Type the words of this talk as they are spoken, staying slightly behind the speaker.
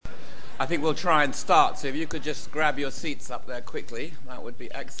I think we'll try and start, so if you could just grab your seats up there quickly, that would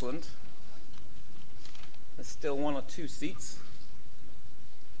be excellent. There's still one or two seats.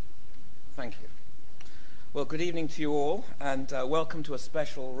 Thank you. Well, good evening to you all, and welcome to a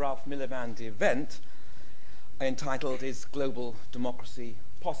special Ralph Miliband event entitled Is Global Democracy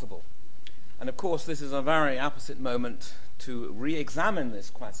Possible? And of course, this is a very apposite moment to re-examine this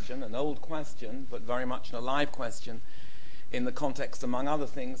question, an old question, but very much an alive question, in the context, among other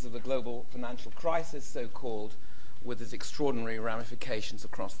things, of the global financial crisis, so-called, with its extraordinary ramifications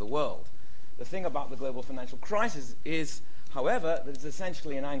across the world. The thing about the global financial crisis is, however, that it's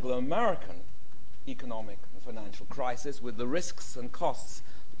essentially an Anglo-American economic and financial crisis with the risks and costs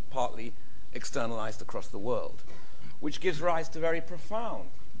partly externalized across the world, which gives rise to very profound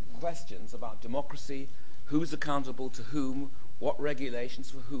questions about democracy, who's accountable to whom, what regulations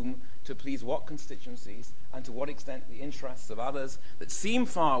for whom, to please what constituencies, and to what extent the interests of others that seem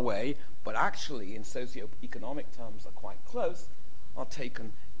far away, but actually in socio-economic terms are quite close, are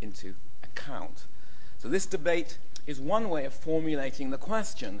taken into account. So this debate is one way of formulating the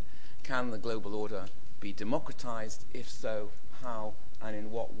question, can the global order be democratized? If so, how and in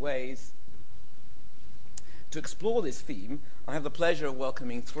what ways? To explore this theme, I have the pleasure of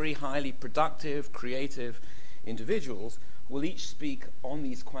welcoming three highly productive, creative individuals who will each speak on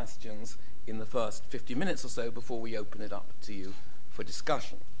these questions in the first 50 minutes or so before we open it up to you for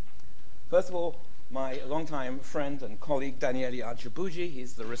discussion. First of all, my longtime friend and colleague Daniele Archibugi.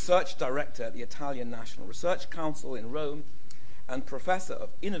 He's the research director at the Italian National Research Council in Rome and professor of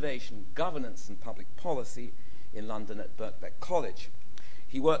innovation, governance and public policy in London at Birkbeck College.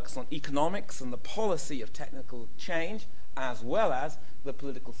 He works on economics and the policy of technical change, as well as the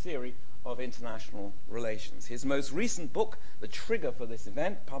political theory of international relations. His most recent book, the trigger for this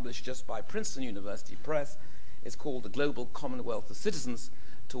event, published just by Princeton University Press, is called The Global Commonwealth of Citizens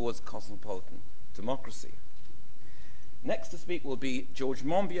Towards Cosmopolitan Democracy. Next to speak will be George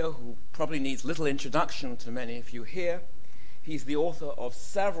Monbiot, who probably needs little introduction to many of you here. He's the author of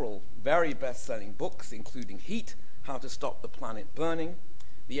several very best-selling books, including Heat, How to Stop the Planet Burning,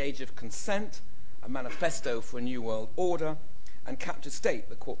 The Age of Consent, A Manifesto for a New World Order, and Capture State,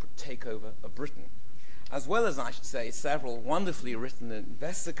 the corporate takeover of Britain, as well as, I should say, several wonderfully written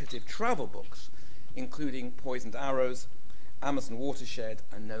investigative travel books, including Poisoned Arrows, Amazon Watershed,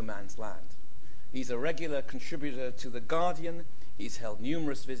 and No Man's Land. He's a regular contributor to The Guardian. He's held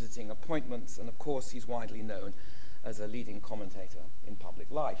numerous visiting appointments, and of course, he's widely known as a leading commentator in public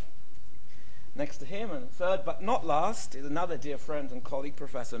life. Next to him, and third but not last, is another dear friend and colleague,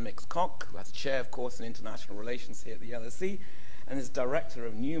 Professor Michael Cox, who has a chair, of course, in international relations here at the LSE, and is director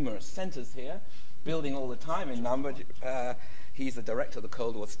of numerous centers here, building all the time in number. He's the director of the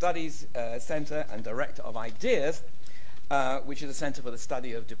Cold War Studies Center and director of IDEAS, which is a center for the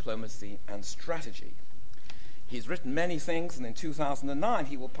study of diplomacy and strategy. He's written many things, and in 2009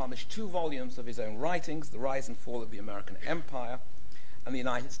 he will publish 2 volumes of his own writings, The Rise and Fall of the American Empire and the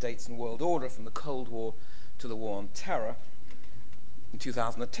United States and World Order from the Cold War to the War on Terror. In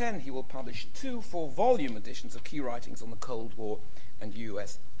 2010, he will publish 2 4-volume editions of key writings on the Cold War and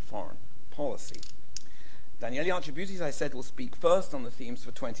U.S. foreign policy. Daniele Archibugi, as I said, will speak first on the themes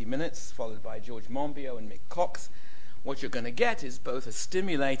for 20 minutes, followed by George Monbiot and Michael Cox. What you're going to get is both a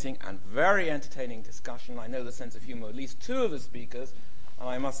stimulating and very entertaining discussion. I know the sense of humor of at least 2 of the speakers, and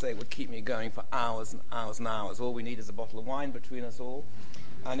I must say it would keep me going for hours and hours and hours. All we need is a bottle of wine between us all,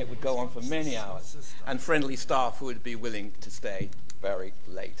 and it would go on for many hours, and friendly staff who would be willing to stay very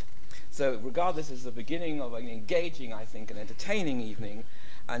late. So regard this as the beginning of an engaging, I think, and entertaining evening,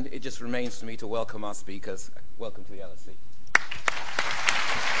 and it just remains for me to welcome our speakers. Welcome to the LSE.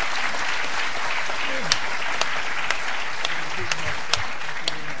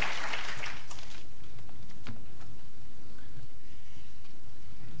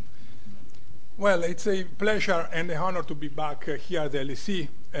 Well, it's a pleasure and an honor to be back here at the LSE,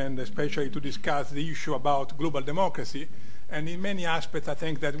 and especially to discuss the issue about global democracy. And in many aspects, I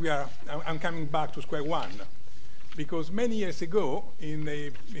think that I'm coming back to square one. Because many years ago, in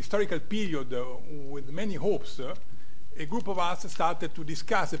a historical period with many hopes, a group of us started to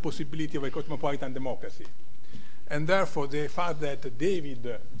discuss the possibility of a cosmopolitan democracy. And therefore, the fact that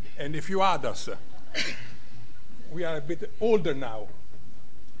David and a few others, we are a bit older now.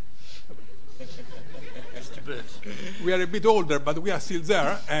 We are a bit older, but we are still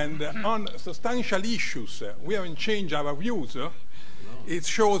there, and on substantial issues, we haven't changed our views. It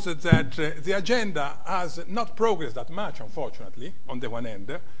shows that the agenda has not progressed that much, unfortunately, on the one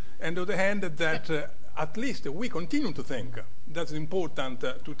hand, and on the other hand, that at least we continue to think that it's important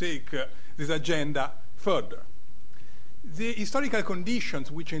to take this agenda further. The historical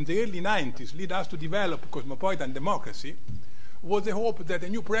conditions which in the early 90s lead us to develop cosmopolitan democracy was the hope that a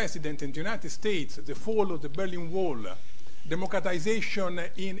new president in the United States, the fall of the Berlin Wall, democratization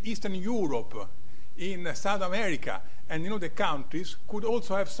in Eastern Europe, in South America, and in other countries could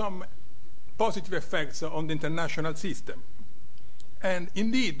also have some positive effects on the international system. And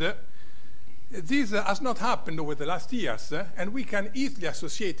indeed, this has not happened over the last years, and we can easily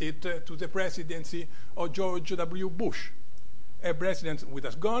associate it to the presidency of George W. Bush, a president which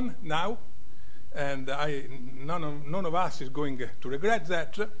has gone now, and none of us is going to regret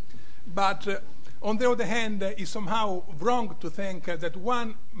that. But on the other hand, it's somehow wrong to think that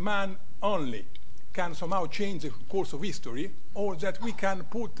one man only can somehow change the course of history, or that we can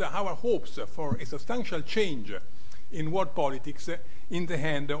put our hopes for a substantial change in world politics in the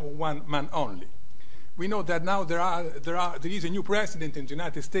hand of one man only. We know that now there is a new president in the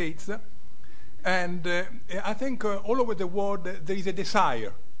United States, and I think all over the world there is a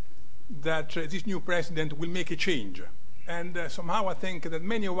desire that this new president will make a change. And somehow I think that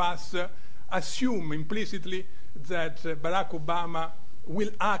many of us assume implicitly that Barack Obama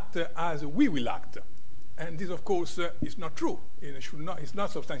will act as we will act. And this, of course, is not true. It's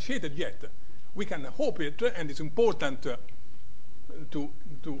not substantiated yet. We can hope it, and it's important to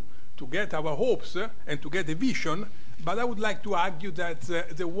get our hopes and to get a vision, but I would like to argue that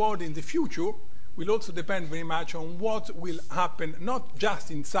the world in the future will also depend very much on what will happen, not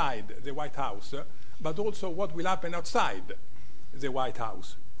just inside the White House, but also what will happen outside the White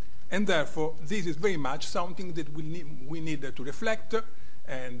House. And therefore, this is very much something that we need to reflect,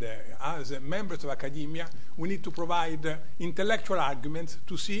 and as members of academia, we need to provide intellectual arguments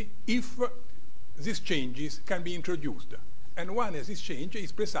to see if these changes can be introduced. And one of these changes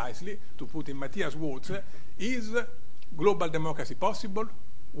is precisely, to put in Matthias' words, is global democracy possible?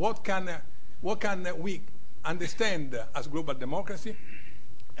 What can we understand as global democracy?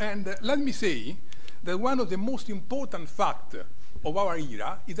 And let me say that one of the most important facts of our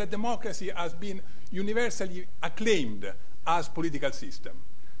era is that democracy has been universally acclaimed as political system.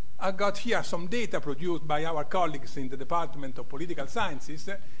 I got here some data produced by our colleagues in the Department of Political Sciences,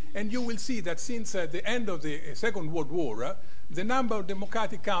 and you will see that since the end of the Second World War, the number of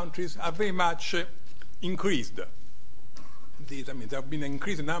democratic countries have very much increased. There have been an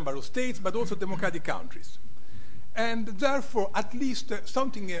increased number of states, but also democratic countries. And therefore, at least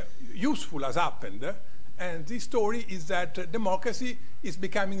something useful has happened, and this story is that democracy is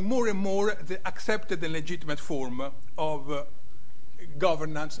becoming more and more the accepted and legitimate form of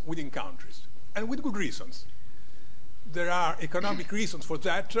governance within countries, and with good reasons. There are economic reasons for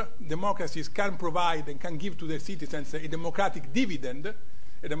that. Democracies can provide and can give to their citizens a democratic dividend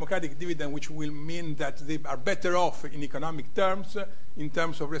which will mean that they are better off in economic terms, in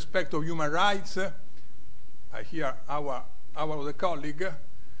terms of respect of human rights. I hear our other colleague,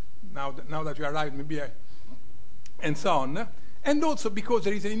 now that you arrived, and so on. And also because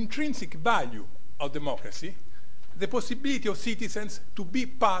there is an intrinsic value of democracy, the possibility of citizens to be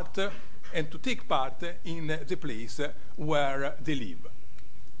part and to take part in the place where they live.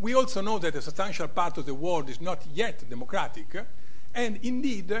 We also know that a substantial part of the world is not yet democratic, and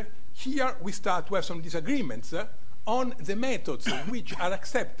indeed, here we start to have some disagreements on the methods which are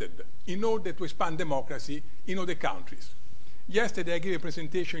accepted in order to expand democracy in other countries. Yesterday I gave a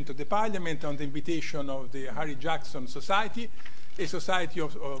presentation to the Parliament on the invitation of the Harry Jackson Society, a society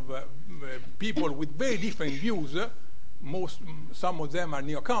of people with very different views. Some of them are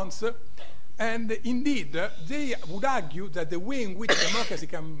neocons, and indeed they would argue that the way in which democracy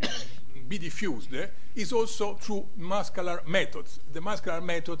can be diffused is also through muscular methods, the muscular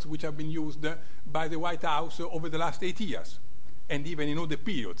methods which have been used by the White House over the last 8 years, and even in other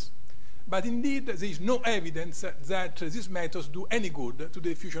periods. But indeed, there is no evidence that these methods do any good to the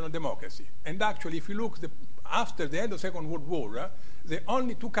diffusion of democracy. And actually, if you look after the end of the Second World War, the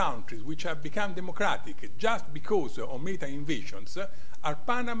only 2 countries which have become democratic just because of military invasions are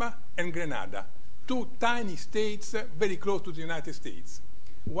Panama and Grenada, 2 tiny states very close to the United States.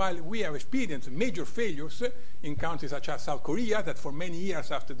 While we have experienced major failures in countries such as South Korea, that for many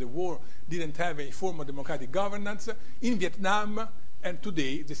years after the war didn't have a form of democratic governance, in Vietnam, and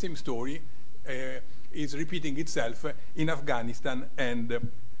today the same story is repeating itself in Afghanistan and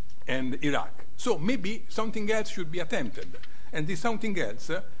Iraq. So maybe something else should be attempted. And this something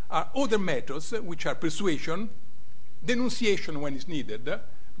else are other methods which are persuasion, denunciation when it's needed,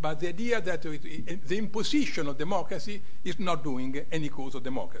 but the idea that the imposition of democracy is not doing any cause of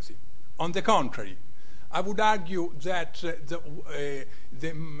democracy. On the contrary, I would argue that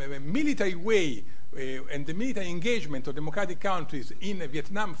the military way and the military engagement of democratic countries in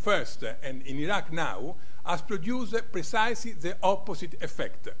Vietnam first and in Iraq now has produced precisely the opposite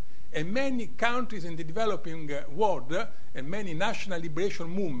effect. And many countries in the developing world and many national liberation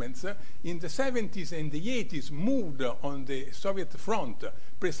movements in the 70s and the 80s moved on the Soviet front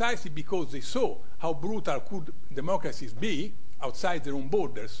precisely because they saw how brutal could democracies be outside their own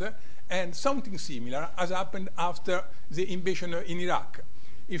borders, and something similar has happened after the invasion in Iraq.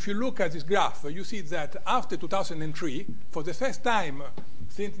 If you look at this graph, you see that after 2003, for the first time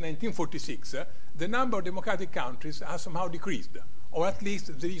since 1946, the number of democratic countries has somehow decreased, or at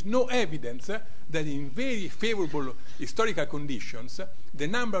least there is no evidence that in very favorable historical conditions, the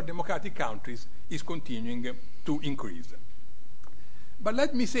number of democratic countries is continuing to increase. But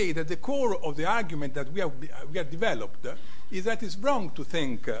let me say that the core of the argument that we have developed is that it's wrong to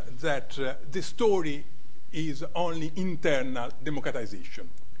think that the story is only internal democratization,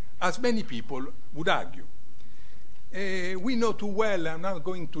 as many people would argue. We know too well, I'm not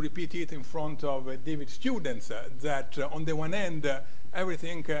going to repeat it in front of David's students, that on the one hand,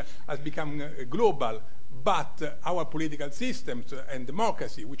 everything has become global, but our political systems and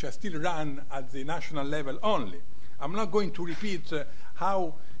democracy, which are still run at the national level only. I'm not going to repeat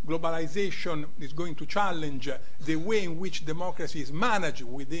how globalization is going to challenge the way in which democracy is managed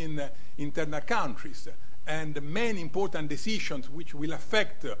within internal countries, and many important decisions which will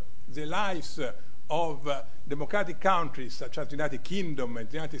affect the lives of democratic countries such as the United Kingdom and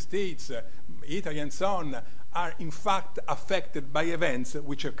the United States, Italy and so on, are in fact affected by events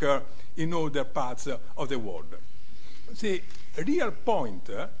which occur in other parts of the world. The real point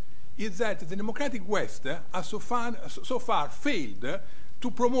is that the democratic West has so far failed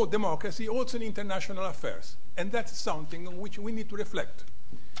to promote democracy also in international affairs, and that's something on which we need to reflect.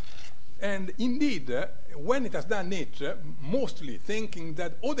 And indeed, when it has done it, mostly thinking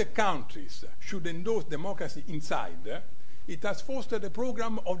that other countries should endorse democracy inside, it has fostered a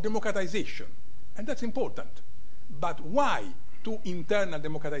program of democratization, and that's important. But why to internal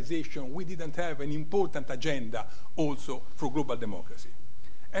democratization we didn't have an important agenda also for global democracy?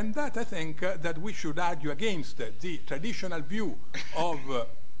 And that I think that we should argue against the traditional view of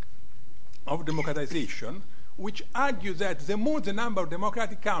democratization, which argues that the more the number of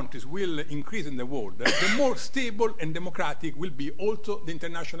democratic countries will increase in the world, the more stable and democratic will be also the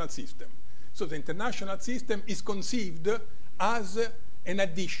international system. So the international system is conceived as an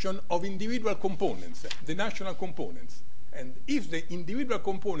addition of individual components, the national components. And if the individual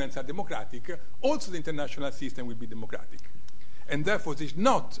components are democratic, also the international system will be democratic. And therefore, this is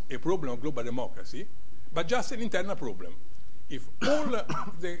not a problem of global democracy, but just an internal problem. If all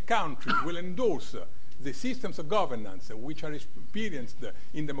the countries will endorse the systems of governance which are experienced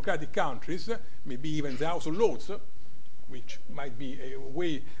in democratic countries, maybe even the House of Lords, which might be a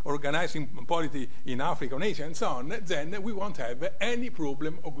way of organizing polity in Africa and Asia and so on, then we won't have any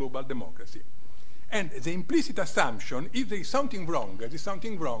problem of global democracy. And the implicit assumption, if there is something wrong, this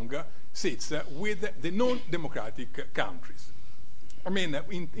something wrong sits with the non-democratic countries. I mean,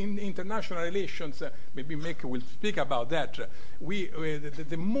 in international relations, maybe Mick will speak about that.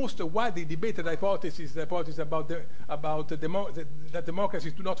 The most widely debated hypothesis is the hypothesis that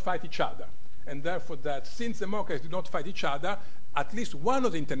democracies do not fight each other, and therefore that since democracies do not fight each other, at least one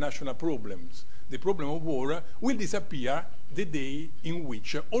of the international problems, the problem of war, will disappear the day in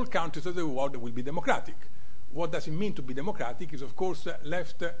which all countries of the world will be democratic. What does it mean to be democratic is, of course,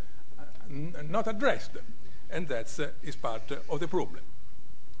 left not addressed. And that is part of the problem.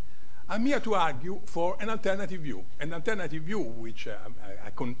 I'm here to argue for an alternative view. An alternative view, which I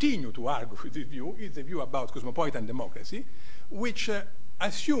continue to argue with this view, is the view about cosmopolitan democracy, which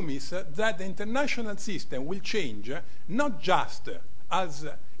assumes that the international system will change not just as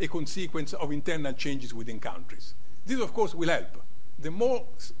a consequence of internal changes within countries. This, of course, will help. The more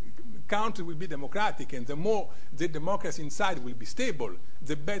countries will be democratic and the more the democracy inside will be stable,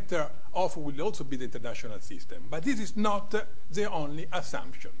 the better off will also be the international system. But this is not the only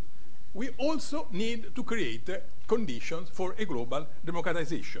assumption. We also need to create conditions for a global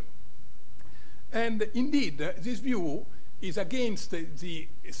democratization. And indeed, this view is against the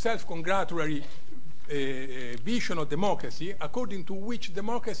self-congratulatory vision of democracy, according to which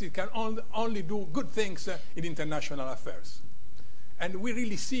democracy can only do good things in international affairs. And we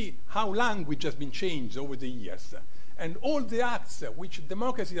really see how language has been changed over the years. And all the acts which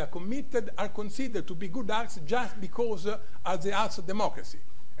democracies are committed are considered to be good acts just because are the acts of democracy.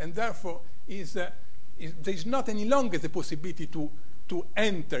 And therefore, there is not any longer the possibility to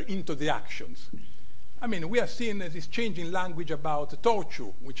enter into the actions. I mean, we have seen this change in language about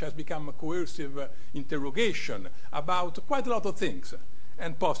torture, which has become a coercive interrogation, about quite a lot of things.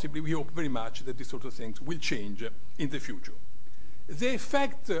 And possibly we hope very much that these sort of things will change in the future. The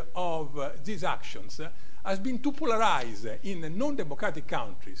effect of these actions has been to polarize in non-democratic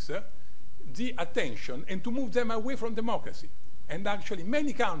countries the attention and to move them away from democracy. And actually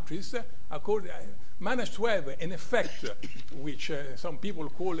many countries managed to have an effect which some people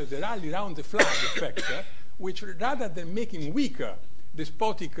call the rally round the flag effect, which rather than making weaker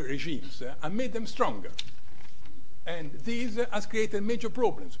despotic regimes, have made them stronger. And this has created major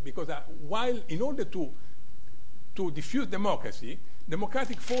problems, because while in order to diffuse democracy,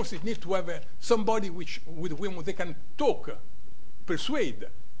 democratic forces need to have somebody with whom they can talk, persuade.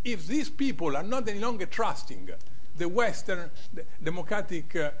 If these people are not any longer trusting the Western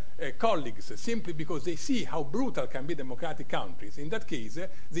democratic colleagues simply because they see how brutal can be democratic countries, in that case,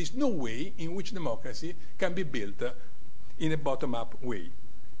 there's no way in which democracy can be built in a bottom-up way.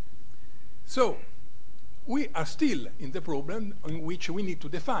 So, we are still in the problem in which we need to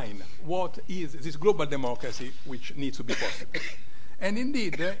define what is this global democracy which needs to be possible. And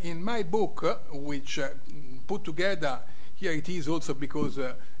indeed, in my book, which put together, here it is also because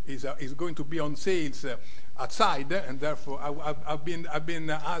is going to be on sales outside, and therefore I've been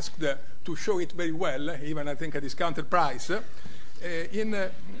asked to show it very well, even I think at discounted price. I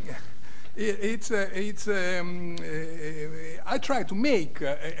try to make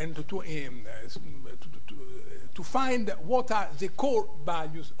and to find what are the core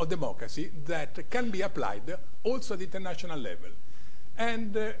values of democracy that can be applied also at the international level.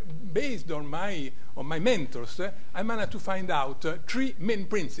 And based on my mentors, I managed to find out three main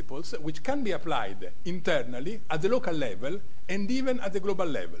principles which can be applied internally, at the local level, and even at the global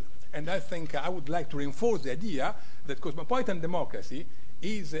level. And I think I would like to reinforce the idea that cosmopolitan democracy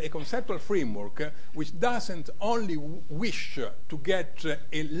is a conceptual framework which doesn't only wish to get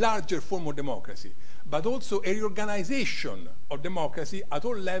a larger form of democracy, but also a reorganization of democracy at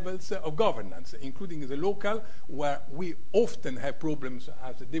all levels of governance, including the local, where we often have problems,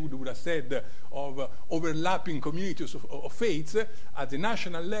 as David would have said, of overlapping communities of faiths, at the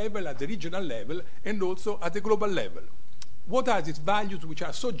national level, at the regional level, and also at the global level. What are these values which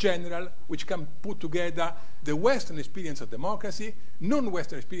are so general, which can put together the Western experience of democracy,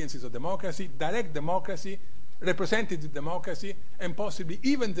 non-Western experiences of democracy, direct democracy, representative democracy, and possibly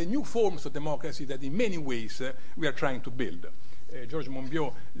even the new forms of democracy that in many ways we are trying to build. George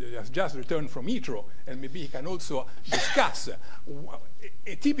Monbiot has just returned from Heathrow, and maybe he can also discuss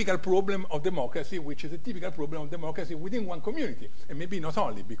a typical problem of democracy, which is a typical problem of democracy within one community, and maybe not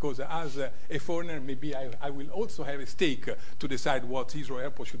only, because as a foreigner, maybe I will also have a stake to decide what Heathrow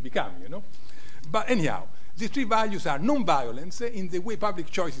Airport should become, you know. But anyhow, these three values are non-violence in the way public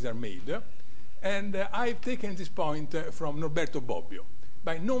choices are made, and I've taken this point from Norberto Bobbio.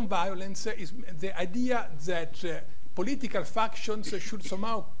 By non-violence is the idea that political factions should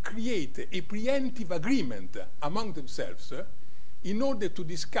somehow create a preemptive agreement among themselves in order to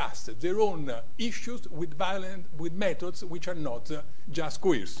discuss their own issues with methods which are not just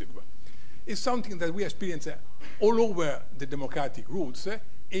coercive. It's something that we experience all over the democratic roots,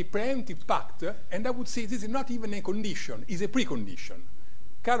 a preemptive pact, and I would say this is not even a condition, it's a precondition.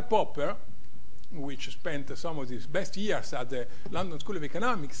 Karl Popper, which spent some of his best years at the London School of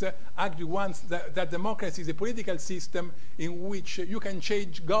Economics, argued once that democracy is a political system in which you can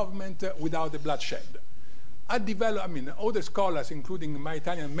change government without the bloodshed. Other scholars, including my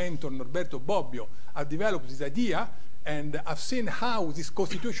Italian mentor Norberto Bobbio, have developed this idea and have seen how this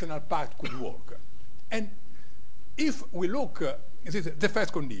constitutional pact could work. And if we look, this is the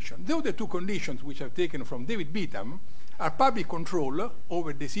first condition. The other two conditions which I've taken from David Beetham are public control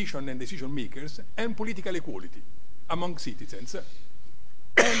over decision and decision makers and political equality among citizens.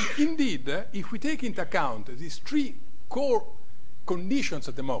 And indeed, if we take into account these three core conditions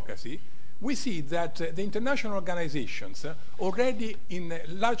of democracy, we see that the international organizations already in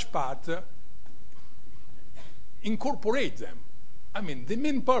large part incorporate them. I mean, the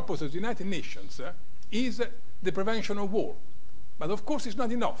main purpose of the United Nations is the prevention of war. But of course it's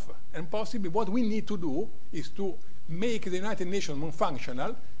not enough, and possibly what we need to do is to make the United Nations more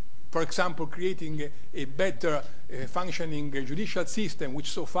functional, for example, creating a better functioning judicial system,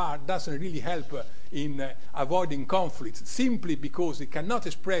 which so far doesn't really help in avoiding conflicts simply because it cannot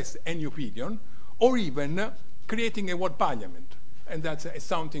express any opinion, or even creating a world parliament. And that's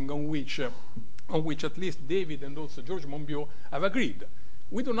something on which at least David and also George Monbiot have agreed.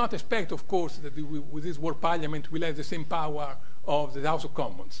 We do not expect, of course, that with this world parliament we'll have the same power of the House of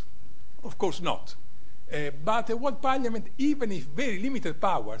Commons. Of course not. But a world parliament, even if very limited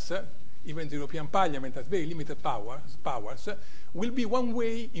powers, even the European Parliament has very limited powers, will be one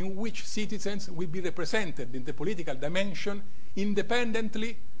way in which citizens will be represented in the political dimension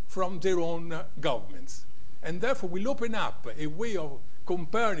independently from their own governments. And therefore will open up a way of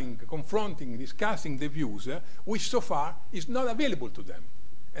comparing, confronting, discussing the views which so far is not available to them.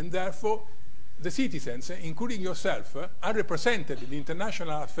 And therefore the citizens, including yourself, are represented in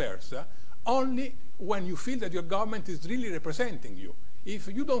international affairs only when you feel that your government is really representing you. If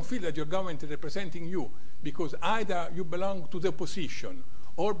you don't feel that your government is representing you because either you belong to the opposition,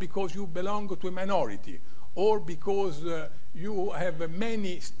 or because you belong to a minority, or because you have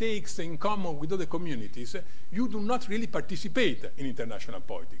many stakes in common with other communities, you do not really participate in international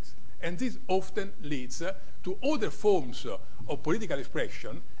politics. And this often leads to other forms of political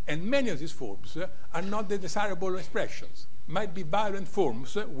expression, and many of these forms are not the desirable expressions, might be violent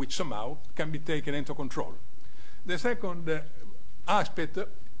forms which somehow can be taken into control. The second aspect,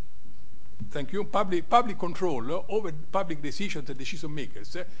 thank you, public control over public decisions and decision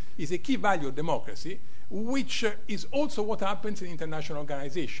makers is a key value of democracy, which is also what happens in international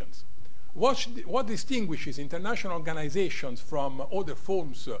organizations. What distinguishes international organizations from other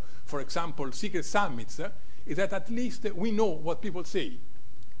forms, for example, secret summits, is that at least we know what people say.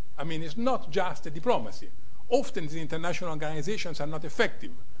 I mean, it's not just a diplomacy. Often the international organizations are not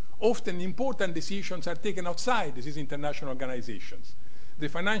effective. Often important decisions are taken outside these international organizations. The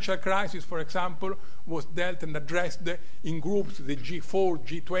financial crisis, for example, was dealt and addressed in groups, the G4,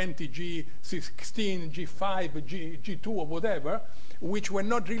 G20, G16, G5, G2, or whatever, which were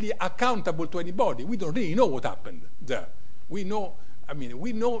not really accountable to anybody. We don't really know what happened there. We knew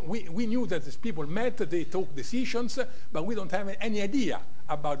that these people met, they took decisions, but we don't have any idea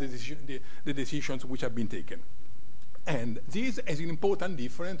about the decisions which have been taken. And this is an important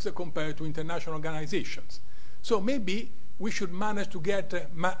difference compared to international organizations. So maybe we should manage to get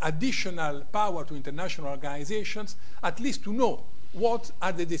additional power to international organizations, at least to know what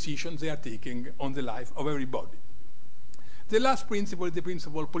are the decisions they are taking on the life of everybody. The last principle is the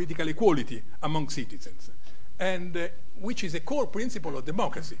principle of political equality among citizens, and which is a core principle of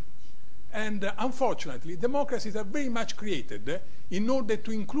democracy. And unfortunately, democracies are very much created in order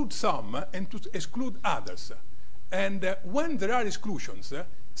to include some and to exclude others. And when there are exclusions,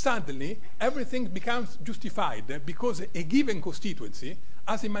 suddenly everything becomes justified because a given constituency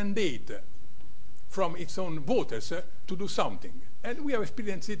has a mandate from its own voters to do something. And we have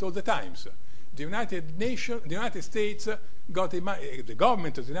experienced it all the time. The United States got the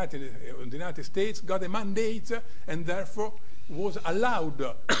government of the United States got a mandate and therefore was allowed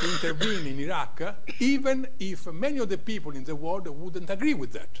to intervene in Iraq, even if many of the people in the world wouldn't agree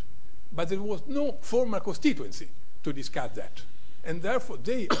with that. But there was no formal constituency to discuss that. And therefore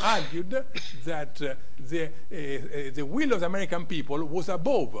they argued that the will of the American people was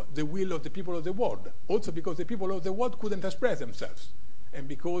above the will of the people of the world, also because the people of the world couldn't express themselves. And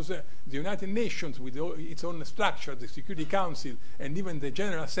because the United Nations, with its own structure, the Security Council, and even the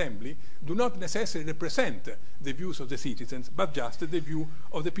General Assembly, do not necessarily represent the views of the citizens, but just the view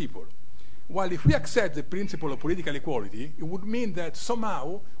of the people. While if we accept the principle of political equality, it would mean that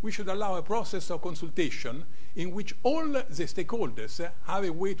somehow we should allow a process of consultation in which all the stakeholders have a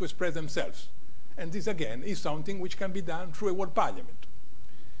way to express themselves. And this, again, is something which can be done through a world parliament.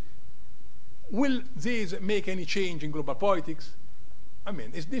 Will this make any change in global politics? I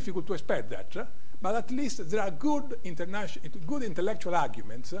mean, it's difficult to expect that, but at least there are good intellectual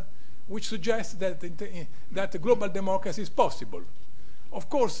arguments which suggest that global democracy is possible. Of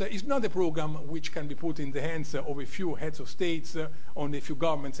course, it's not a program which can be put in the hands of a few heads of states, on a few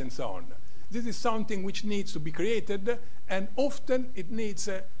governments, and so on. This is something which needs to be created, and often it needs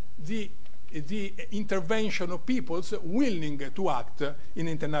the intervention of peoples willing to act in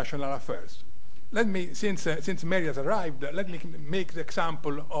international affairs. Let me, since Mary has arrived, let me make the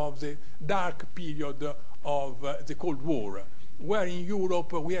example of the dark period of the Cold War, where in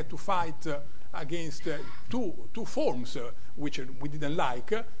Europe we had to fight against two forms which we didn't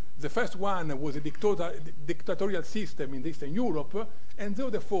like. The first one was a dictatorial system in Eastern Europe, and the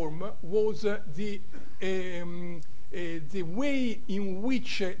other form was the way in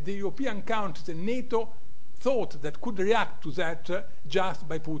which the European countries and NATO thought that could react to that just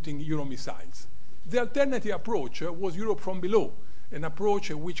by putting Euro missiles. The alternative approach was Europe from below, an approach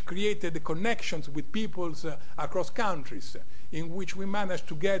which created connections with peoples across countries, in which we managed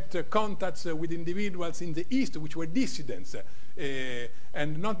to get contacts with individuals in the East which were dissidents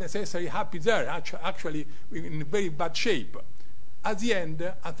and not necessarily happy there, actually in very bad shape. At the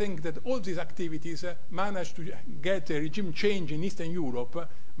end, I think that all these activities managed to get a regime change in Eastern Europe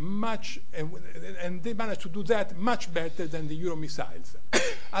and they managed to do that much better than the Euro missiles.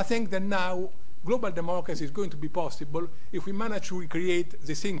 I think that now global democracy is going to be possible if we manage to recreate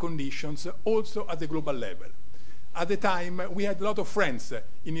the same conditions also at the global level. At the time, we had a lot of friends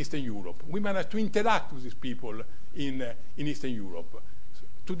in Eastern Europe. We managed to interact with these people in Eastern Europe.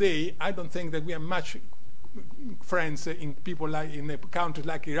 Today, I don't think that we have much friends in people like in countries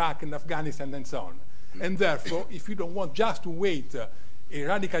like Iraq and Afghanistan and so on. And therefore, if you don't want just to wait a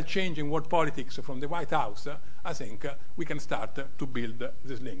radical change in world politics from the White House, I think we can start to build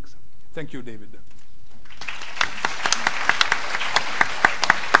these links. Thank you, David.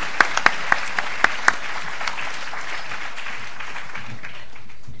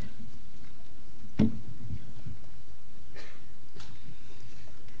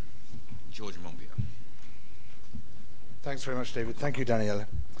 George Monbiot. Thanks very much, David. Thank you, Daniele.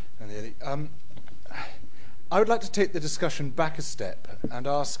 I would like to take the discussion back a step and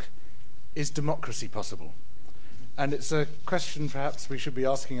ask, is democracy possible? And it's a question perhaps we should be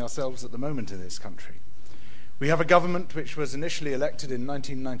asking ourselves at the moment in this country. We have a government which was initially elected in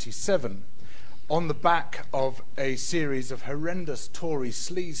 1997 on the back of a series of horrendous Tory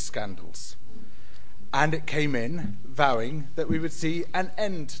sleaze scandals. And it came in vowing that we would see an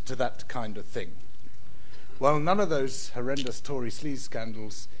end to that kind of thing. Well, none of those horrendous Tory sleaze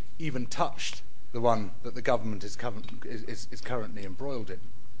scandals even touched the one that the government is currently embroiled in.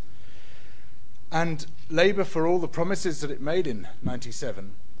 And Labour, for all the promises that it made in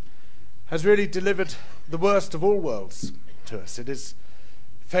 97, has really delivered the worst of all worlds to us. It has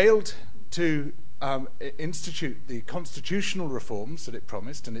failed to institute the constitutional reforms that it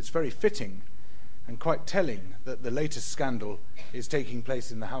promised, and it's very fitting and quite telling that the latest scandal is taking place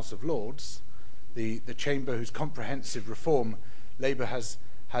in the House of Lords, the chamber whose comprehensive reform Labour has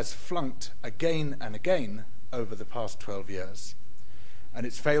flunked again and again over the past 12 years. And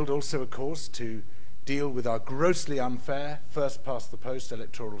it's failed also, of course, to deal with our grossly unfair first-past-the-post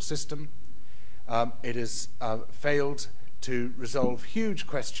electoral system. It has failed to resolve huge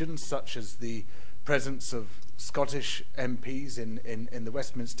questions such as the presence of Scottish MPs in the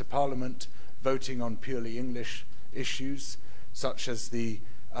Westminster Parliament voting on purely English issues, such as the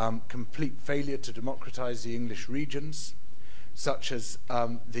complete failure to democratise the English regions, such as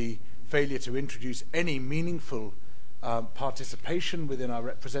the failure to introduce any meaningful participation within our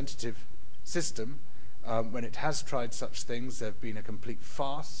representative system. When it has tried such things, there have been a complete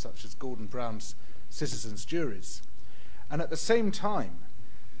farce, such as Gordon Brown's citizens' juries. And at the same time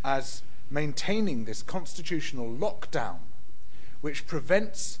as maintaining this constitutional lockdown, which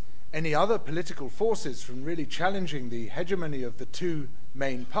prevents any other political forces from really challenging the hegemony of the two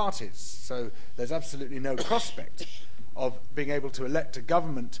main parties. So there's absolutely no prospect of being able to elect a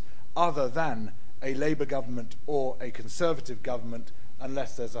government other than a Labour government or a Conservative government,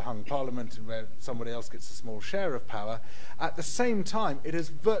 unless there's a hung parliament where somebody else gets a small share of power. At the same time, it has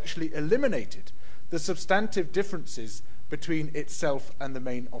virtually eliminated the substantive differences between itself and the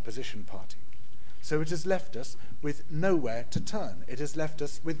main opposition party. So it has left us with nowhere to turn. It has left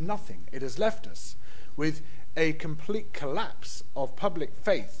us with nothing. It has left us with a complete collapse of public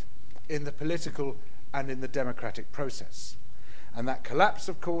faith in the political and in the democratic process. And that collapse,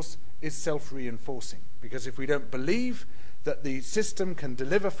 of course, is self-reinforcing, because if we don't believe that the system can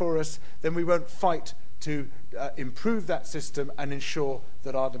deliver for us, then we won't fight to improve that system and ensure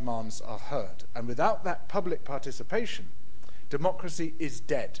that our demands are heard. And without that public participation, democracy is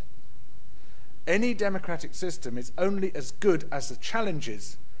dead. Any democratic system is only as good as the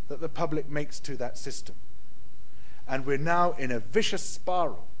challenges that the public makes to that system. And we're now in a vicious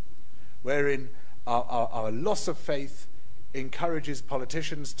spiral wherein our loss of faith encourages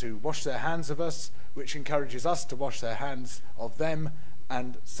politicians to wash their hands of us, which encourages us to wash their hands of them,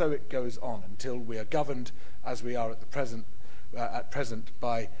 and so it goes on until we are governed, as we are at present,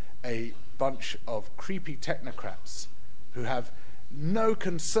 by a bunch of creepy technocrats who have no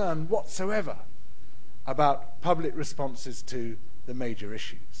concern whatsoever about public responses to the major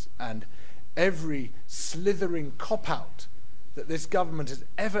issues. And every slithering cop-out that this government has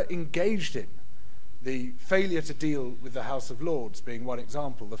ever engaged in, the failure to deal with the House of Lords being one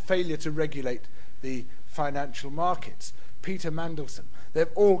example, the failure to regulate the financial markets, Peter Mandelson, they've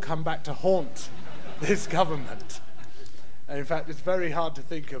all come back to haunt this government. And in fact, it's very hard to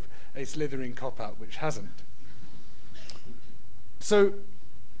think of a slithering cop-out which hasn't. So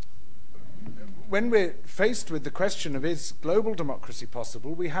when we're faced with the question of is global democracy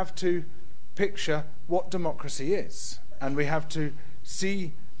possible, we have to picture what democracy is. And we have to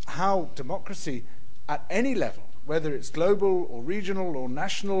see how democracy at any level, whether it's global or regional or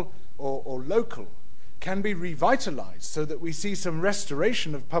national or local, can be revitalized so that we see some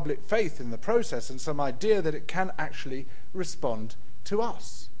restoration of public faith in the process and some idea that it can actually respond to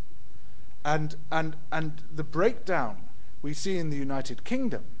us. And the breakdown we see in the United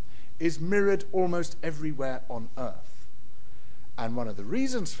Kingdom is mirrored almost everywhere on earth. And one of the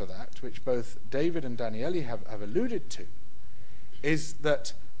reasons for that, which both David and Daniele have alluded to, is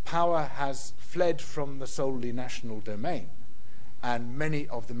that power has fled from the solely national domain, and many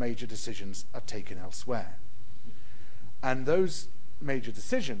of the major decisions are taken elsewhere. And those major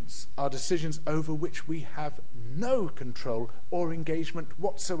decisions are decisions over which we have no control or engagement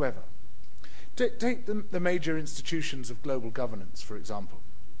whatsoever. Take the major institutions of global governance, for example.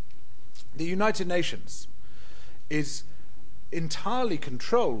 The United Nations is entirely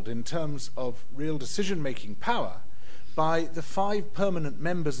controlled in terms of real decision-making power by the 5 permanent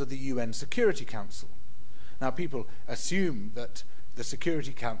members of the UN Security Council. Now, people assume that the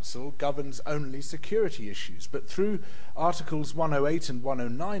Security Council governs only security issues, but through Articles 108 and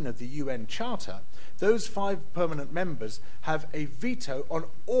 109 of the UN Charter, those 5 permanent members have a veto on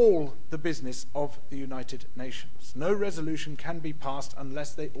all the business of the United Nations. No resolution can be passed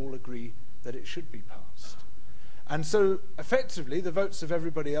unless they all agree that it should be passed. And so, effectively, the votes of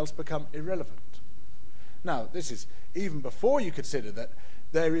everybody else become irrelevant. Now, this is even before you consider that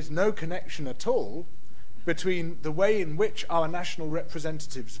there is no connection at all between the way in which our national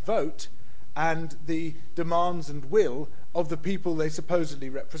representatives vote and the demands and will of the people they supposedly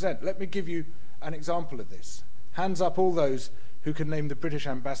represent. Let me give you an example of this. Hands up all those who can name the British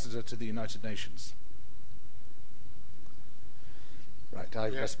ambassador to the United Nations. Right, I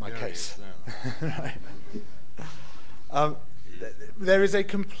rest my case. Right. There is a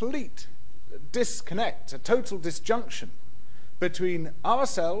complete disconnect, a total disjunction between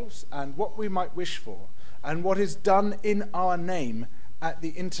ourselves and what we might wish for and what is done in our name at the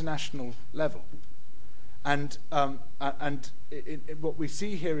international level. And what we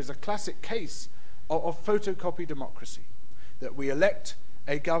see here is a classic case of photocopy democracy, that we elect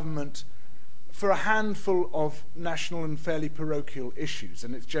a government for a handful of national and fairly parochial issues,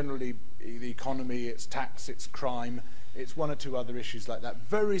 and it's generally the economy, it's tax, it's crime, it's one or two other issues like that.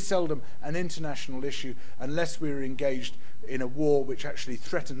 Very seldom an international issue unless we're engaged in a war which actually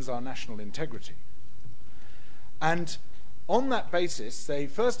threatens our national integrity. And on that basis, they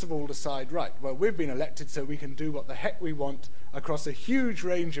first of all decide, right, well, we've been elected so we can do what the heck we want across a huge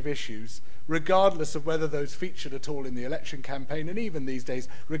range of issues, regardless of whether those featured at all in the election campaign, and even these days,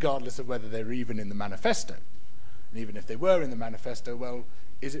 regardless of whether they're even in the manifesto. And even if they were in the manifesto, well,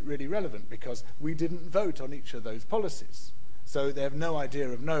 is it really relevant? Because we didn't vote on each of those policies. So they have no idea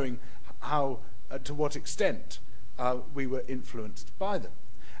of knowing how, to what extent we were influenced by them.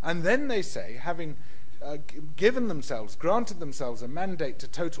 And then they say, having granted themselves a mandate to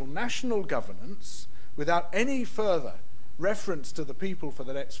total national governance without any further reference to the people for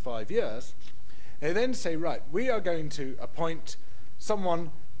the next 5 years, they then say, right, we are going to appoint someone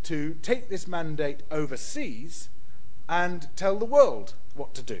to take this mandate overseas and tell the world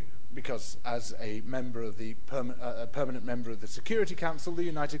what to do, because as a member of the permanent member of the Security Council, the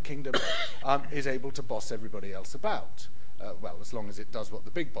United Kingdom is able to boss everybody else about. Well, as long as it does what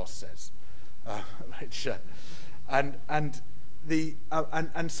the big boss says. And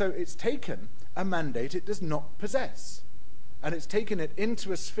so it's taken a mandate it does not possess, and it's taken it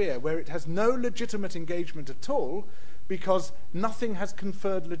into a sphere where it has no legitimate engagement at all, because nothing has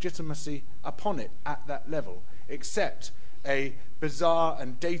conferred legitimacy upon it at that level, except a bizarre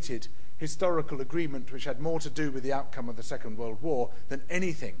and dated historical agreement which had more to do with the outcome of the Second World War than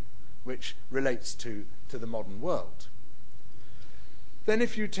anything which relates to the modern world. Then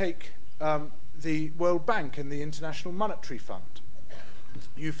if you take the World Bank and the International Monetary Fund,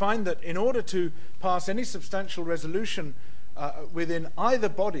 you find that in order to pass any substantial resolution within either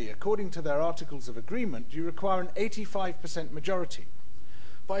body, according to their Articles of Agreement, you require an 85% majority.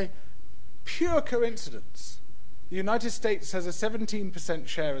 By pure coincidence, the United States has a 17%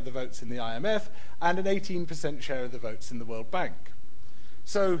 share of the votes in the IMF and an 18% share of the votes in the World Bank.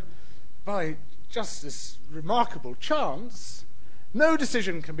 So, by just this remarkable chance, no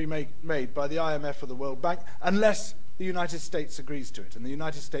decision can be made by the IMF or the World Bank unless the United States agrees to it, and the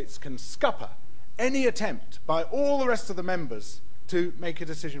United States can scupper any attempt by all the rest of the members to make a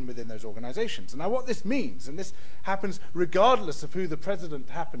decision within those organizations. Now, what this means, and this happens regardless of who the president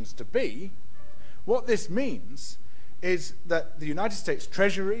happens to be, what this means is that the United States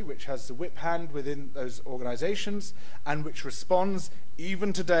Treasury, which has the whip hand within those organizations and which responds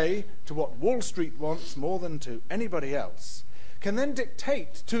even today to what Wall Street wants more than to anybody else, can then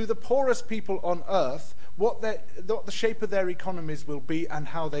dictate to the poorest people on earth what the shape of their economies will be and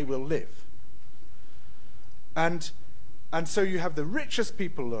how they will live. And so you have the richest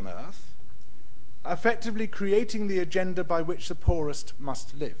people on earth effectively creating the agenda by which the poorest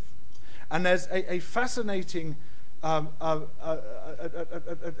must live. And there's a fascinating battle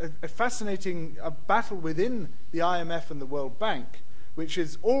within the IMF and the World Bank, which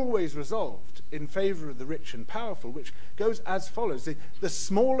is always resolved in favor of the rich and powerful, which goes as follows. The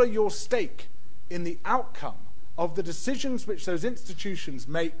smaller your stake in the outcome of the decisions which those institutions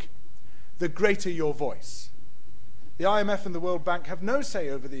make, the greater your voice. The IMF and the World Bank have no say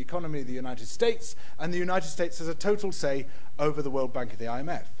over the economy of the United States, and the United States has a total say over the World Bank and the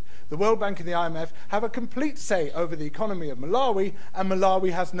IMF. The World Bank and the IMF have a complete say over the economy of Malawi, and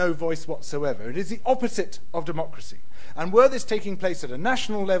Malawi has no voice whatsoever. It is the opposite of democracy. And were this taking place at a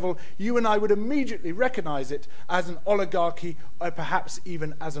national level, you and I would immediately recognize it as an oligarchy, or perhaps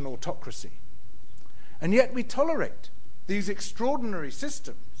even as an autocracy. And yet we tolerate these extraordinary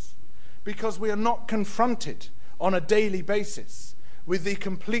systems because we are not confronted on a daily basis with the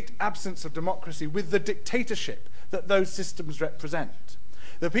complete absence of democracy, with the dictatorship that those systems represent.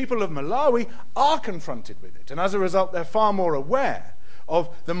 The people of Malawi are confronted with it, and as a result they're far more aware of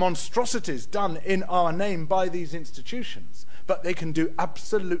the monstrosities done in our name by these institutions, but they can do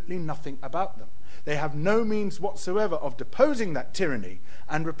absolutely nothing about them. They have no means whatsoever of deposing that tyranny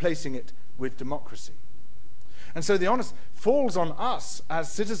and replacing it with democracy. And so the onus falls on us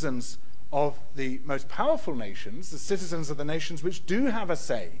as citizens of the most powerful nations, the citizens of the nations which do have a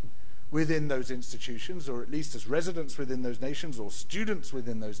say within those institutions, or at least as residents within those nations or students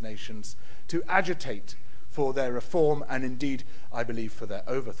within those nations, to agitate for their reform and indeed, I believe, for their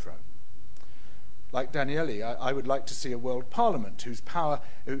overthrow. Like Daniele, I would like to see a world parliament whose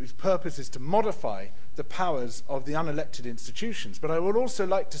purpose is to modify the powers of the unelected institutions. But I would also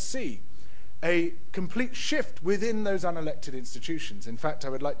like to see a complete shift within those unelected institutions. In fact, I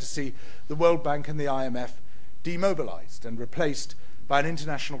would like to see the World Bank and the IMF demobilized and replaced by an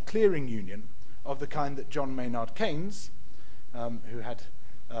international clearing union of the kind that John Maynard Keynes, who had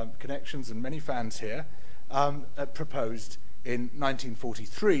connections and many fans here, proposed in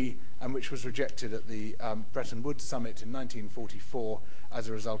 1943, and which was rejected at the Bretton Woods summit in 1944 as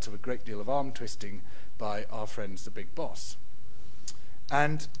a result of a great deal of arm twisting by our friends, the big boss.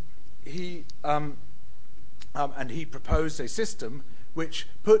 And he proposed a system which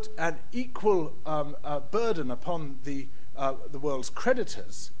put an equal burden upon the world's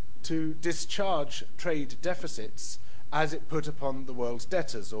creditors to discharge trade deficits as it put upon the world's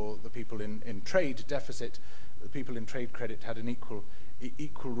debtors, or the people in trade deficit. The people in trade credit had an equal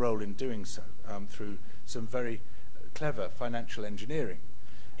role in doing so through some very clever financial engineering.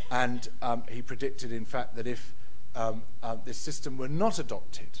 And he predicted, in fact, that if this system were not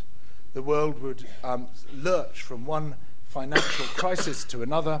adopted, the world would lurch from one financial crisis to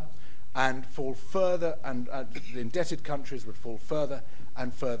another and fall further, and the indebted countries would fall further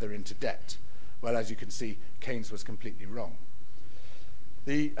and further into debt. Well, as you can see, Keynes was completely wrong.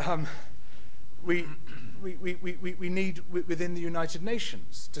 We need, within the United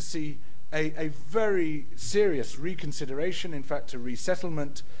Nations, to see a very serious reconsideration, in fact, a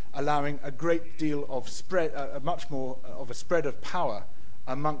resettlement, allowing a great deal of spread, much more of a spread of power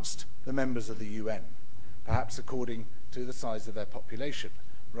amongst the members of the UN, perhaps according to the size of their population,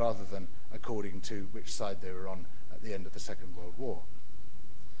 rather than according to which side they were on at the end of the Second World War.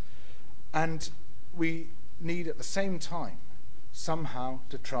 And we need, at the same time, somehow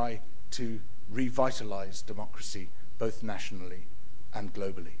to try to revitalize democracy, both nationally and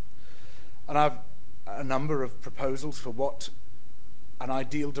globally. And I have a number of proposals for what an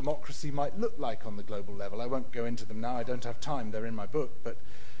ideal democracy might look like on the global level. I won't go into them now, I don't have time, they're in my book, but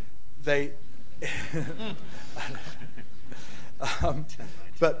they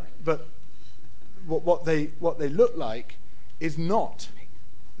but what they look like is not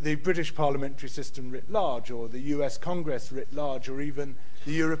the British parliamentary system writ large, or the US Congress writ large, or even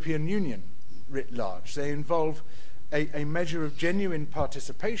the European Union writ large. They involve a measure of genuine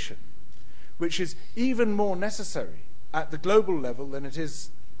participation, which is even more necessary at the global level than it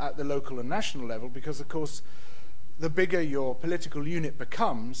is at the local and national level, because, of course, the bigger your political unit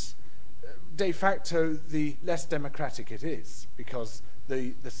becomes, de facto, the less democratic it is, because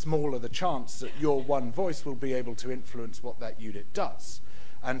the smaller the chance that your one voice will be able to influence what that unit does.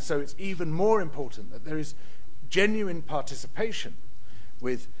 And so it's even more important that there is genuine participation,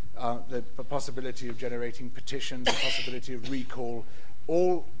 with the possibility of generating petitions, the possibility of recall,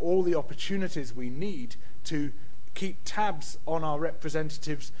 all the opportunities we need to keep tabs on our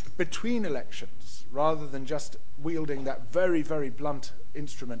representatives between elections, rather than just wielding that very, very blunt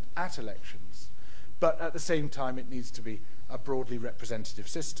instrument at elections. But at the same time, it needs to be a broadly representative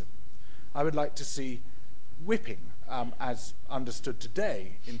system. I would like to see whipping as understood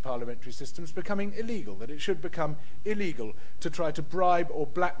today in parliamentary systems, becoming illegal, that it should become illegal to try to bribe or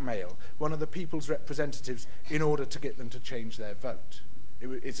blackmail one of the people's representatives in order to get them to change their vote.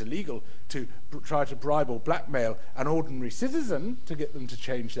 It's illegal to try to bribe or blackmail an ordinary citizen to get them to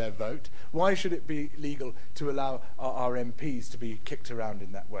change their vote. Why should it be legal to allow our MPs to be kicked around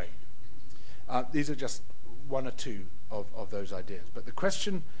in that way? These are just one or two of those ideas. But the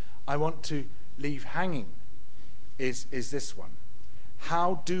question I want to leave hanging is this one.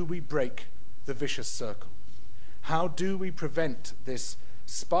 How do we break the vicious circle? How do we prevent this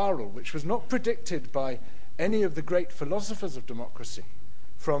spiral, which was not predicted by any of the great philosophers of democracy,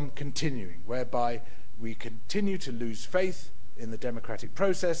 from continuing, whereby we continue to lose faith in the democratic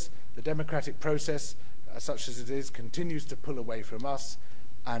process such as it is, continues to pull away from us,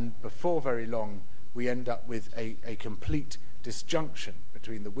 and before very long we end up with a complete disjunction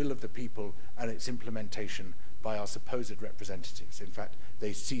between the will of the people and its implementation by our supposed representatives. In fact,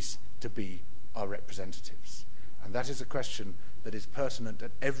 they cease to be our representatives. And that is a question that is pertinent at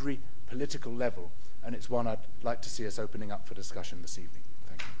every political level, and it's one I'd like to see us opening up for discussion this evening.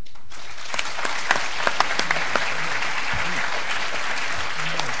 Thank you.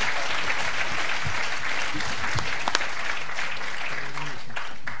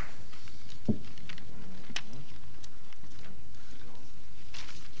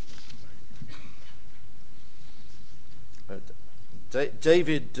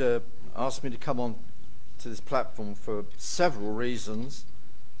 David asked me to come on to this platform for several reasons,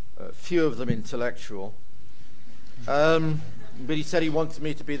 few of them intellectual. But he said he wanted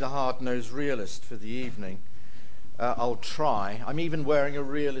me to be the hard-nosed realist for the evening. I'll try. I'm even wearing a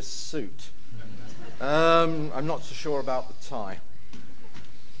realist suit. I'm not so sure about the tie.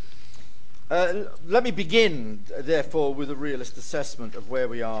 Let me begin, therefore, with a realist assessment of where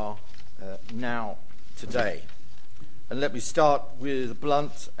we are now, today. And let me start with a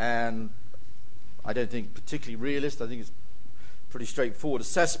blunt and, I don't think, particularly realist, I think it's a pretty straightforward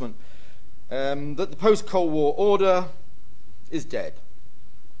assessment, that the post-Cold War order is dead.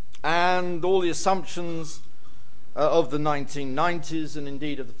 And all the assumptions of the 1990s, and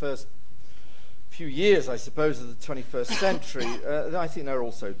indeed of the first few years, I suppose, of the 21st century, I think they're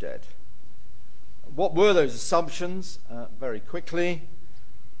also dead. What were those assumptions? Very quickly.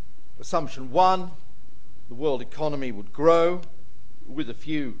 Assumption one, the world economy would grow with a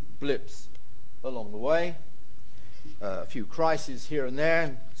few blips along the way, a few crises here and there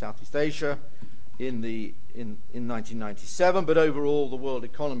in Southeast Asia in 1997, but overall the world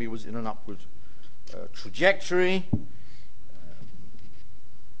economy was in an upward trajectory.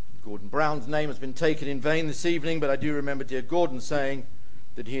 Gordon Brown's name has been taken in vain this evening, but I do remember dear Gordon saying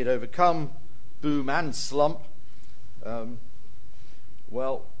that he had overcome boom and slump.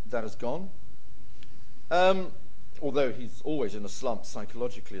 Well, that has gone. Although he's always in a slump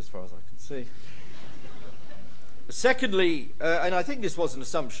psychologically, as far as I can see. Secondly, and I think this was an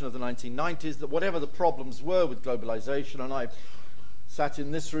assumption of the 1990s, that whatever the problems were with globalization, and I've sat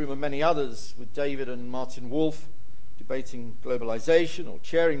in this room and many others with David and Martin Wolf debating globalization or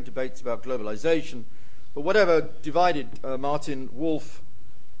chairing debates about globalization, but whatever divided Martin Wolf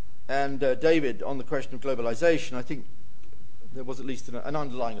and David on the question of globalization, I think there was at least an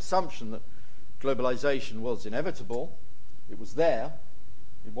underlying assumption that globalization was inevitable. It was there.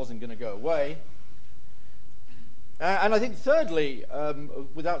 It wasn't going to go away. And I think thirdly,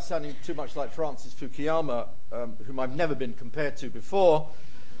 without sounding too much like Francis Fukuyama, whom I've never been compared to before,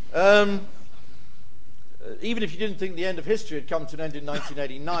 even if you didn't think the end of history had come to an end in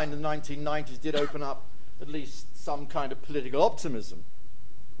 1989, the 1990s did open up at least some kind of political optimism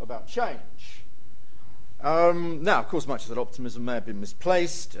about change. Now, of course, much of that optimism may have been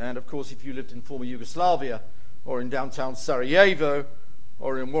misplaced, and of course, if you lived in former Yugoslavia, or in downtown Sarajevo,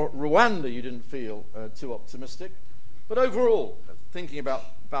 or in Rwanda, you didn't feel too optimistic. But overall, thinking about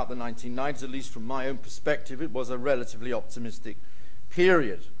the 1990s, at least from my own perspective, it was a relatively optimistic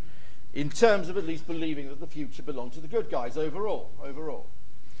period, in terms of at least believing that the future belonged to the good guys overall.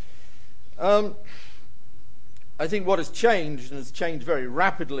 I think what has changed, and has changed very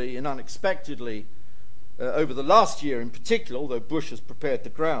rapidly and unexpectedly over the last year in particular, although Bush has prepared the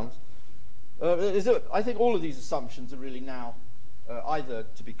ground, is that I think all of these assumptions are really now either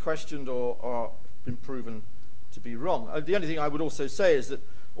to be questioned or been proven to be wrong. The only thing I would also say is that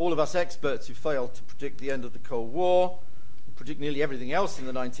all of us experts who failed to predict the end of the Cold War, predict nearly everything else in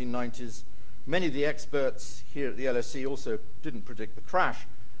the 1990s, many of the experts here at the LSE also didn't predict the crash.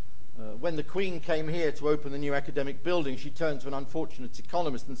 When the Queen came here to open the new academic building, she turned to an unfortunate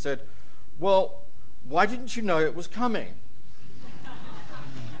economist and said, "Well, why didn't you know it was coming?"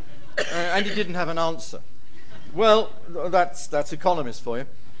 And he didn't have an answer. Well, that's economist for you.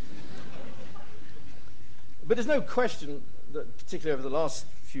 But there's no question that, particularly over the last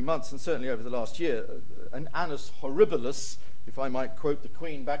few months and certainly over the last year, an annus horribilis, if I might quote the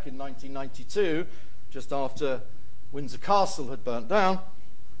Queen back in 1992, just after Windsor Castle had burnt down,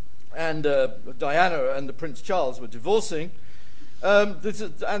 and Diana and the Prince Charles were divorcing, and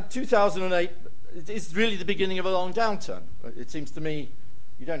 2008 is really the beginning of a long downturn. It seems to me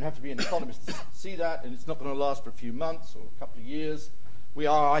you don't have to be an economist to see that, and it's not going to last for a few months or a couple of years. We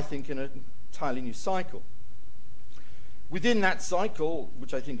are, I think, in an entirely new cycle. Within that cycle,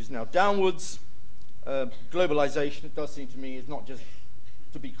 which I think is now downwards, globalization, it does seem to me, is not just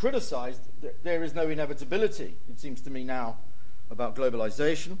to be criticized. There is no inevitability, it seems to me now, about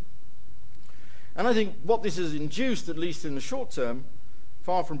globalization. And I think what this has induced, at least in the short term,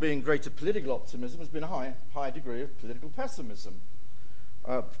 far from being greater political optimism, has been a high degree of political pessimism.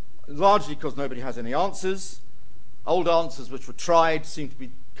 Largely because nobody has any answers. Old answers which were tried seem to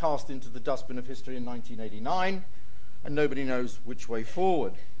be cast into the dustbin of history in 1989, and nobody knows which way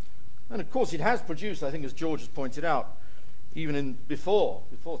forward. And of course it has produced, I think, as George has pointed out, even before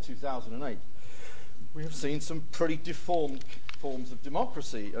 2008, we have seen some pretty deformed forms of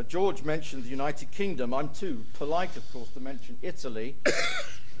democracy. George mentioned the United Kingdom. I'm too polite, of course, to mention Italy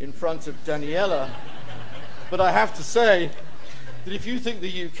in front of Daniela. But I have to say that if you think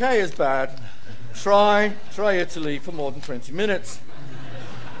the UK is bad, try Italy for more than 20 minutes.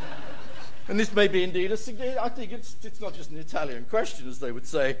 And this may be indeed I think it's not just an Italian question, as they would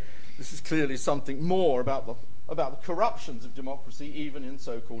say. This is clearly something more about the corruptions of democracy, even in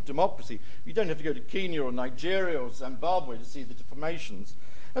so-called democracy. You don't have to go to Kenya or Nigeria or Zimbabwe to see the deformations.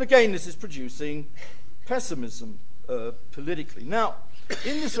 And again, this is producing pessimism politically. Now,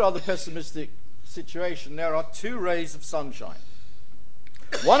 in this rather pessimistic situation, there are two rays of sunshine.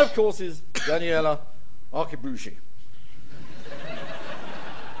 One, of course, is Daniele Archibugi.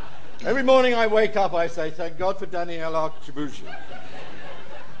 Every morning I wake up, I say, thank God for Daniele Archibugi.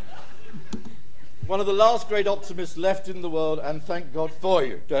 One of the last great optimists left in the world, and thank God for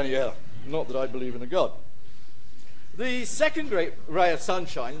you, Daniele. Not that I believe in a God. The second great ray of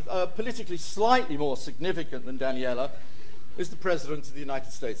sunshine, politically slightly more significant than Daniele, is the President of the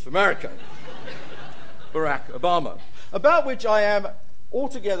United States of America, Barack Obama, about which I am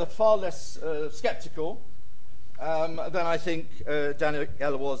altogether far less skeptical than I think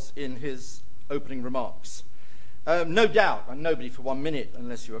Daniele was in his opening remarks. No doubt, and nobody for 1 minute,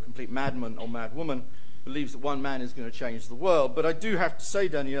 unless you're a complete madman or madwoman, believes that one man is going to change the world. But I do have to say,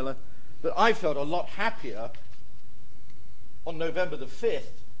 Daniele, that I felt a lot happier on November the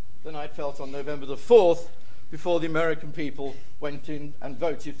 5th than I felt on November the 4th before the American people went in and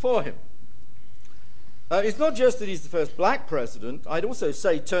voted for him. It's not just that he's the first black president. I'd also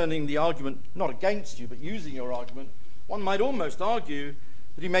say, turning the argument not against you, but using your argument, one might almost argue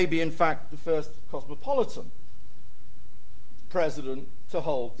that he may be, in fact, the first cosmopolitan president to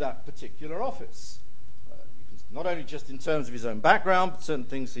hold that particular office. Not only just in terms of his own background, but certain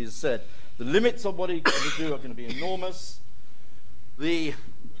things he has said. The limits of what he's going to do are going to be enormous. The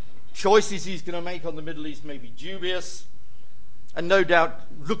choices he's going to make on the Middle East may be dubious. And no doubt,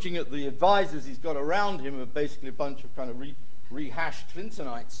 looking at the advisors he's got around him are basically a bunch of kind of rehashed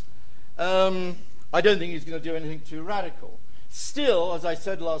Clintonites. I don't think he's going to do anything too radical. Still, as I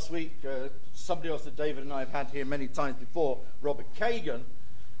said last week, somebody else that David and I have had here many times before, Robert Kagan,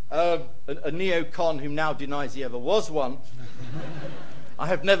 a neocon who now denies he ever was one. I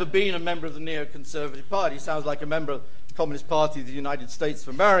have never been a member of the Neoconservative Party. He sounds like a member of the Communist Party of the United States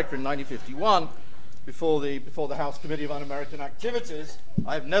of America in 1951. Before the House Committee of Un-American Activities.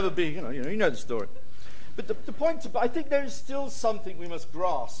 I've never been, you know the story. But the point, I think there is still something we must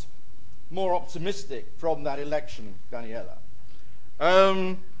grasp, more optimistic from that election, Daniele.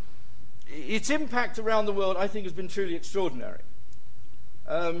 Its impact around the world, I think, has been truly extraordinary.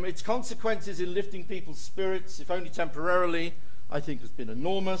 Its consequences in lifting people's spirits, if only temporarily, I think has been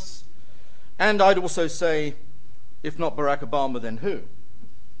enormous. And I'd also say, if not Barack Obama, then who?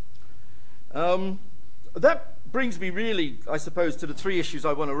 That brings me really, I suppose, to the three issues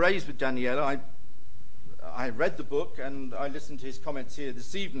I want to raise with Daniele. I read the book and I listened to his comments here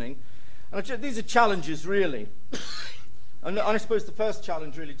this evening. And these are challenges, really. And I suppose the first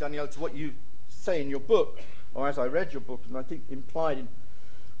challenge, really, Daniele, to what you say in your book, or as I read your book, and I think implied in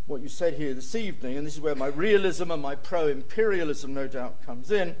what you said here this evening, and this is where my realism and my pro-imperialism, no doubt,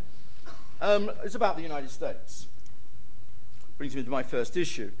 comes in, is about the United States. Brings me to my first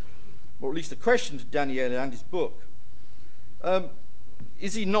issue, or at least a question to Daniele and his book.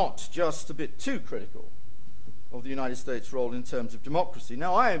 Is he not just a bit too critical of the United States' role in terms of democracy.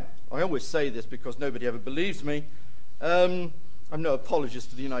 Now, I always say this because nobody ever believes me. I'm no apologist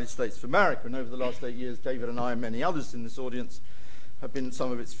for the United States of America, and over the last 8 years, David and I and many others in this audience have been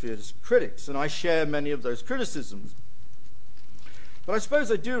some of its fiercest critics, and I share many of those criticisms. But I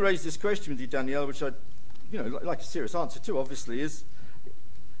suppose I do raise this question with you, Daniele, which I'd like a serious answer to, obviously, is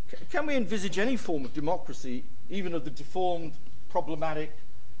can we envisage any form of democracy, even of the deformed, problematic,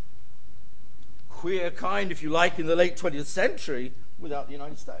 queer kind, if you like, in the late 20th century, without the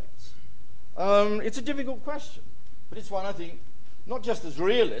United States? It's a difficult question, but it's one I think, not just as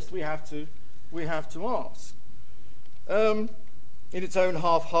realists, we have to ask. In its own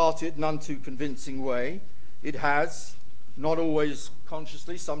half-hearted, none too convincing way, it has, not always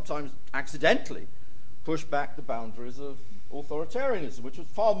consciously, sometimes accidentally, pushed back the boundaries of authoritarianism, which was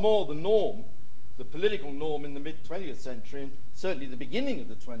far more the norm, the political norm in the mid-20th century, and certainly the beginning of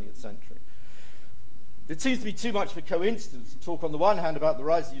the 20th century. It seems to be too much of a coincidence to talk on the one hand about the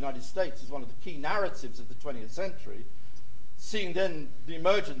rise of the United States as one of the key narratives of the 20th century, seeing then the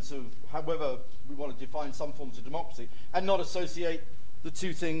emergence of however we want to define some forms of democracy, and not associate the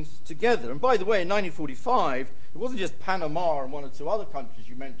two things together. And by the way, in 1945, it wasn't just Panama and one or two other countries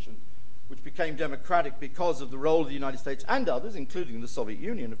you mentioned, which became democratic because of the role of the United States and others, including the Soviet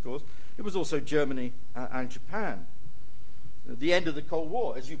Union, of course. It was also Germany and Japan. The end of the Cold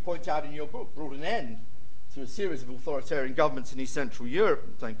War, as you point out in your book, brought an end to a series of authoritarian governments in East Central Europe,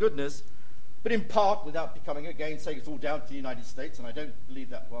 thank goodness, but in part, without becoming again saying it's all down to the United States, and I don't believe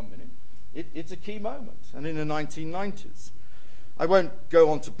that for 1 minute, it's a key moment, and in the 1990s. I won't go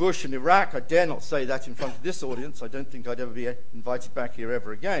on to Bush and Iraq. I dare not say that in front of this audience. I don't think I'd ever be invited back here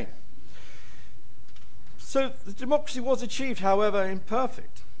ever again. So the democracy was achieved, however,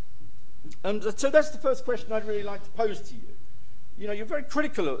 imperfect. And so that's the first question I'd really like to pose to you. You're very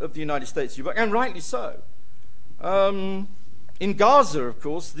critical of the United States, and rightly so. In Gaza, of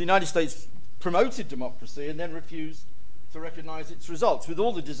course, the United States promoted democracy and then refused to recognize its results, with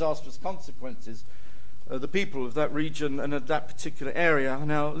all the disastrous consequences the people of that region and of that particular area are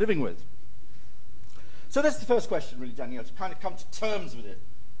now living with. So that's the first question, really, Daniele, to kind of come to terms with it.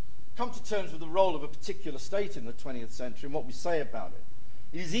 Come to terms with the role of a particular state in the 20th century and what we say about it.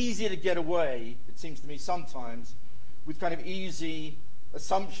 It is easier to get away, it seems to me sometimes, with kind of easy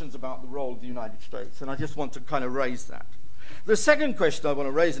assumptions about the role of the United States, and I just want to kind of raise that. The second question I want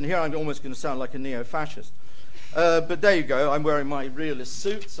to raise, and here I'm almost going to sound like a neo-fascist, but there you go, I'm wearing my realist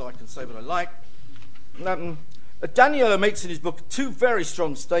suit, so I can say what I like. Daniele makes in his book two very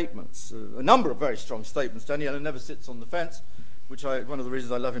strong statements, a number of very strong statements. Daniele never sits on the fence, which one of the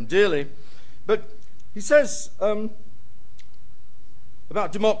reasons I love him dearly. But he says about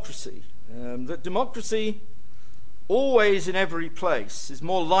democracy, that democracy always in every place is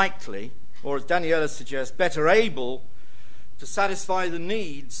more likely, or as Daniele suggests, better able to satisfy the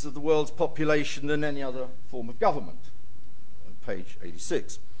needs of the world's population than any other form of government. On page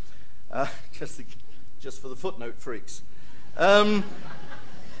 86. Just for the footnote freaks. And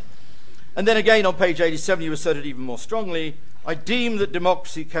then again on page 87 you asserted even more strongly, I deem that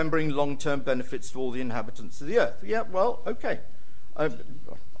democracy can bring long-term benefits to all the inhabitants of the earth. Yeah, well, okay. I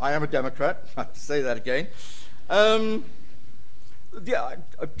am a Democrat, I have to say that again. I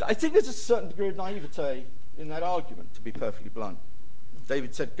think there's a certain degree of naivete in that argument, to be perfectly blunt.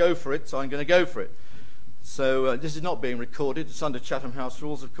 David said go for it, so I'm going to go for it. So this is not being recorded. It's under Chatham House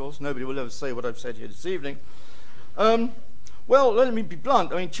rules, of course. Nobody will ever say what I've said here this evening. Well, let me be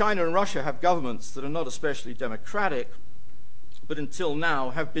blunt. I mean, China and Russia have governments that are not especially democratic, but until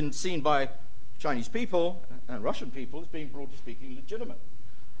now have been seen by Chinese people and Russian people as being, broadly speaking, legitimate.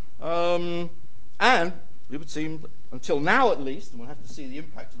 And it would seem, until now at least, and we'll have to see the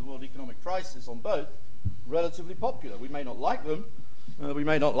impact of the world economic crisis on both, relatively popular. We may not like them. We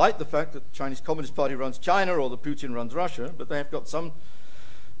may not like the fact that the Chinese Communist Party runs China or that Putin runs Russia, but they have got some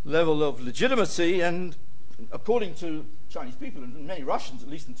level of legitimacy, and according to Chinese people, and many Russians, at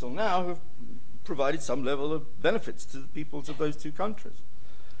least until now, have provided some level of benefits to the peoples of those two countries.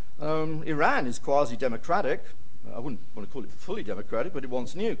 Iran is quasi-democratic. I wouldn't want to call it fully democratic, but it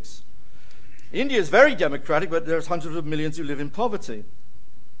wants nukes. India is very democratic, but there's hundreds of millions who live in poverty.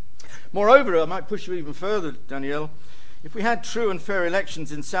 Moreover, I might push you even further, Daniele. If we had true and fair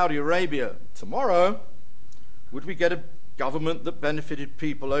elections in Saudi Arabia tomorrow, would we get a government that benefited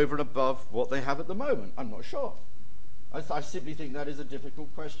people over and above what they have at the moment? I'm not sure. I simply think that is a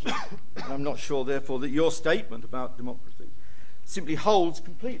difficult question. And I'm not sure, therefore, that your statement about democracy simply holds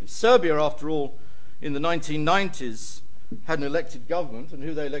completely. Serbia, after all, in the 1990s, had an elected government, and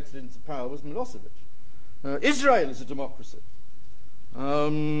who they elected into power was Milosevic. Israel is a democracy.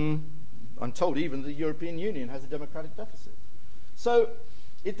 I'm told even the European Union has a democratic deficit. So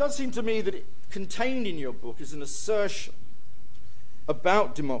it does seem to me that contained in your book is an assertion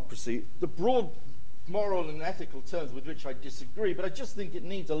about democracy, the broad moral and ethical terms with which I disagree, but I just think it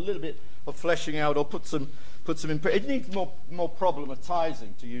needs a little bit of fleshing out, or it needs more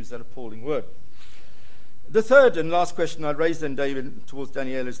problematizing, to use that appalling word. The third and last question I'd raise then, David, towards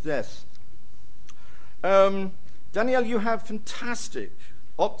Daniele is this. Daniele, you have fantastic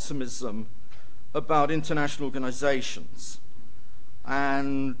optimism about international organizations,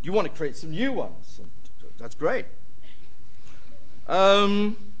 and you want to create some new ones, and that's great.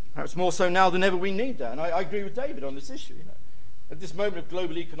 Perhaps more so now than ever we need that, and I agree with David on this issue. You know. At this moment of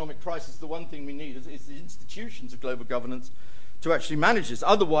global economic crisis, the one thing we need is the institutions of global governance to actually manage this.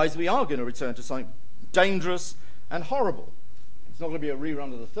 Otherwise, we are going to return to something dangerous and horrible. It's not going to be a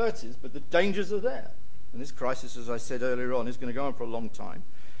rerun of the 30s, but the dangers are there. And this crisis, as I said earlier on, is going to go on for a long time,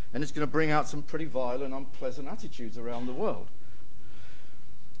 and it's going to bring out some pretty vile and unpleasant attitudes around the world.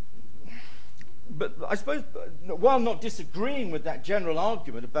 But I suppose, while not disagreeing with that general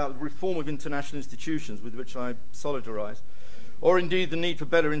argument about reform of international institutions with which I solidarize, or indeed the need for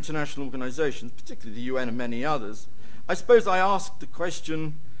better international organizations, particularly the UN and many others, I suppose I ask the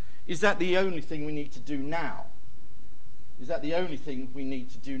question, is that the only thing we need to do now? Is that the only thing we need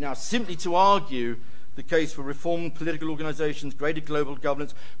to do now? Simply to argue the case for reformed political organizations, greater global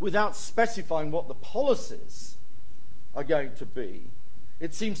governance, without specifying what the policies are going to be.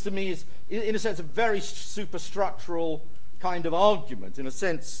 It seems to me is, in a sense, a very superstructural kind of argument. In a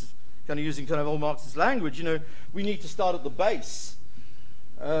sense, kind of using kind of old Marxist language, you know, we need to start at the base.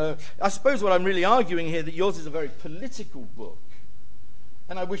 I suppose what I'm really arguing here, that yours is a very political book,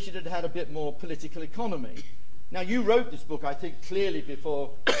 and I wish it had had a bit more political economy. Now, you wrote this book, I think, clearly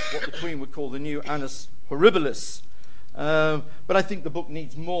before what the Queen would call the new annus horribilis, but I think the book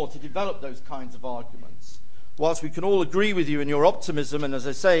needs more to develop those kinds of arguments. Whilst we can all agree with you in your optimism, and as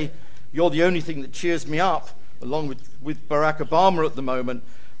I say, you're the only thing that cheers me up, along with Barack Obama at the moment,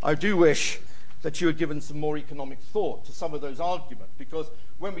 I do wish that you had given some more economic thought to some of those arguments, because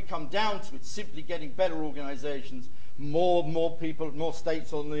when we come down to it, simply getting better organizations, more people, more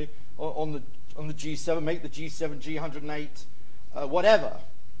states on the G7, make the G7, G108, whatever,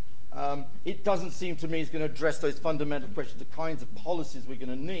 it doesn't seem to me is going to address those fundamental questions, the kinds of policies we're going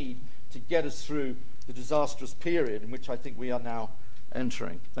to need to get us through the disastrous period in which I think we are now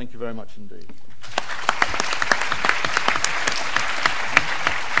entering. Thank you very much indeed.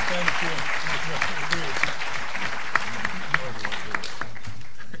 Thank you.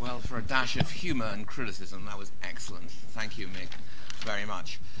 Well, for a dash of humor and criticism, that was excellent. Thank you, Mick, very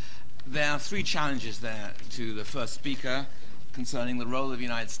much. There are three challenges there to the first speaker concerning the role of the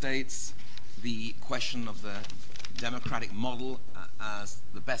United States, the question of the democratic model as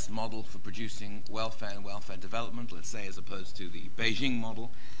the best model for producing welfare and welfare development, let's say, as opposed to the Beijing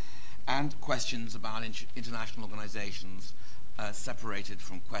model, and questions about international organizations separated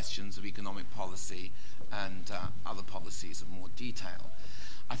from questions of economic policy and other policies of more detail.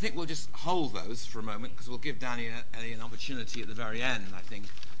 I think we'll just hold those for a moment, because we'll give Daniele an opportunity at the very end, I think,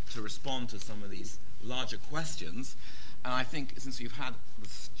 to respond to some of these larger questions. And I think since we've had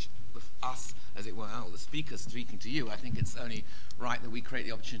us, as it were, or the speakers speaking to you, I think it's only right that we create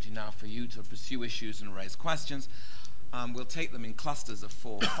the opportunity now for you to pursue issues and raise questions. We'll take them in clusters of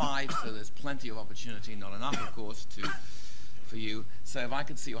 4 or 5, so there's plenty of opportunity, not enough, of course, for you. So if I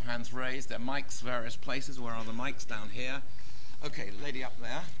could see your hands raised, there are mics various places. Where are the mics? Down here. Okay, lady up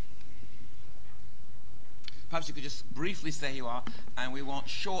there. Perhaps you could just briefly say who you are, and we want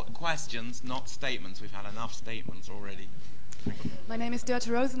short questions, not statements. We've had enough statements already. My name is Dörte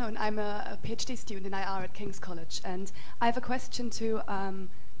Roseno, and I'm a PhD student in IR at King's College. And I have a question to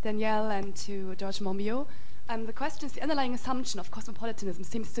Daniele and to George Monbiot. The question is, the underlying assumption of cosmopolitanism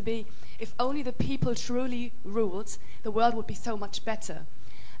seems to be, if only the people truly ruled, the world would be so much better.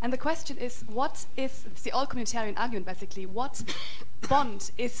 And the question is, it's the all-communitarian argument basically, what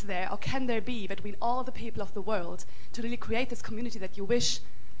bond is there or can there be between all the people of the world to really create this community that you wish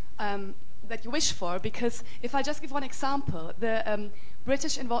for? Because if I just give one example, the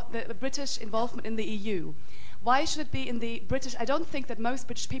British involvement in the EU, why should it be in the British? I don't think that most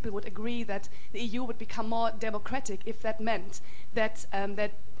British people would agree that the EU would become more democratic if that meant that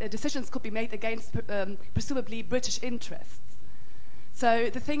decisions could be made against presumably British interests. So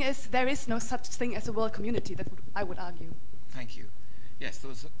the thing is, there is no such thing as a world community, I would argue. Thank you. Yes, there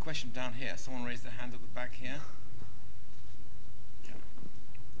was a question down here. Someone raised their hand at the back here.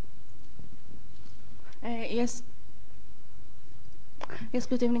 Yes. Yes,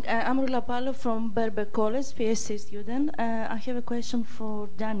 good evening. I'm Rula Palo from Birkbeck College, PhD student. I have a question for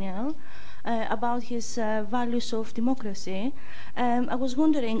Daniel about his values of democracy. I was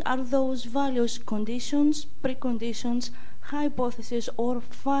wondering, are those values conditions, preconditions, hypotheses, or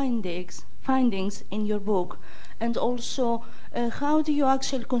findings in your book? And also, how do you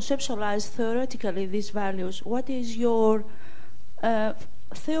actually conceptualize theoretically these values? What is your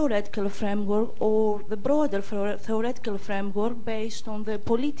theoretical framework or the broader theoretical framework based on the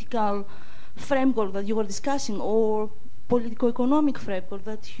political framework that you were discussing or politico-economic framework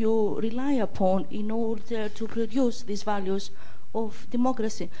that you rely upon in order to produce these values of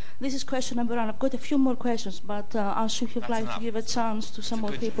democracy? This is question number one. I've got a few more questions, but I should like to give a chance to some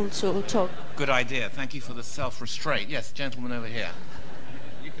more people to talk. Good idea. Thank you for the self-restraint. Yes, gentleman over here.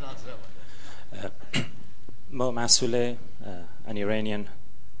 You can answer that one. Mo Masouleh, an Iranian,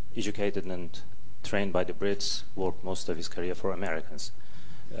 educated and trained by the Brits, worked most of his career for Americans.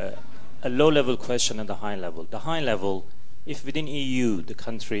 A low-level question and a high level. The high level, if within EU the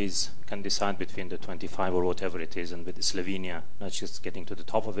countries can decide between the 25 or whatever it is, and with Slovenia not just getting to the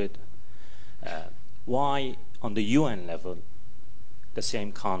top of it, why on the UN level the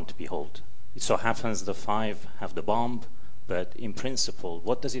same can't be held? It so happens the 5 have the bomb, but in principle,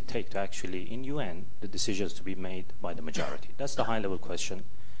 what does it take to actually, in UN, the decisions to be made by the majority? That's the high-level question.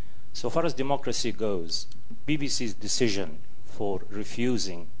 So far as democracy goes, BBC's decision for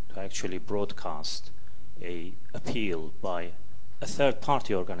refusing to actually broadcast an appeal by a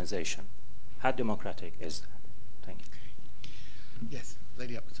third-party organization, how democratic is that? Thank you. Yes,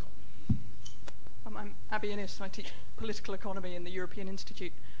 lady up the top. I'm Abby Innes. I teach political economy in the European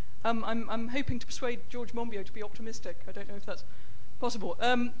Institute. I'm hoping to persuade George Monbiot to be optimistic. I don't know if that's possible.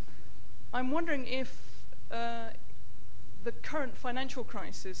 I'm wondering if the current financial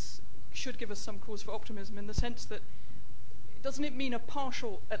crisis should give us some cause for optimism, in the sense that doesn't it mean a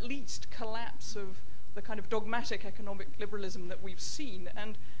partial, at least, collapse of the kind of dogmatic economic liberalism that we've seen?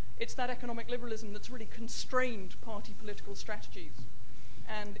 And it's that economic liberalism that's really constrained party political strategies.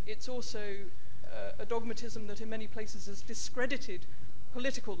 And it's also a dogmatism that in many places has discredited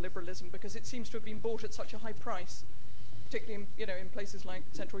political liberalism, because it seems to have been bought at such a high price, particularly in places like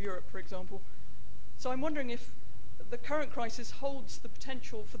Central Europe, for example. So I'm wondering if the current crisis holds the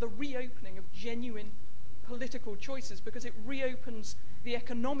potential for the reopening of genuine political choices, because it reopens the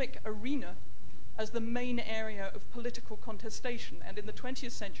economic arena as the main area of political contestation. And in the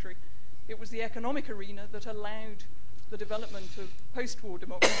 20th century, it was the economic arena that allowed the development of post-war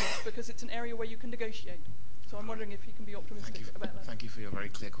democracies, because it's an area where you can negotiate. So I'm wondering if you can be optimistic about that. Thank you for your very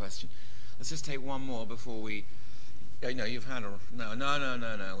clear question. Let's just take one more before we... No, you've had a... No.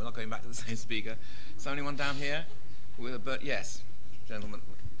 We're not going back to the same speaker. Is there anyone down here? Yes, gentleman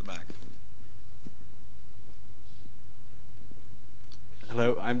at the back.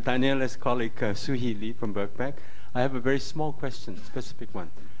 Hello, I'm Daniele's colleague, Suhi Lee from Birkbeck. I have a very small question, specific one.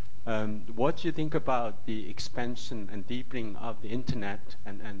 What do you think about the expansion and deepening of the internet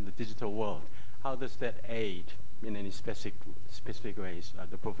and the digital world? How does that aid, in any specific ways,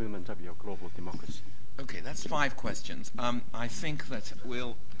 the fulfillment of your global democracy? Okay, that's 5 questions. I think that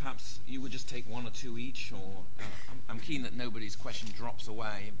perhaps you would just take 1 or 2 each, or I'm keen that nobody's question drops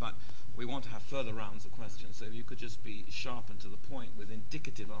away, but we want to have further rounds of questions, so if you could just be sharp and to the point with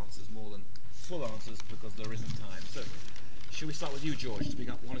indicative answers more than full answers, because there isn't time. So, should we start with you, George, to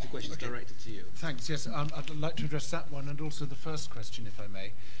pick up 1 or 2 questions directed to you? Thanks, yes. I'd like to address that one and also the first question, if I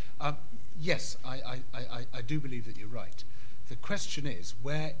may. Yes, I do believe that you're right. The question is,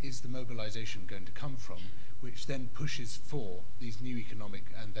 where is the mobilization going to come from, which then pushes for these new economic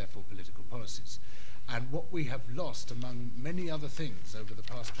and therefore political policies? And what we have lost, among many other things over the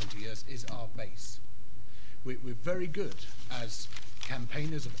past 20 years, is our base. We're very good as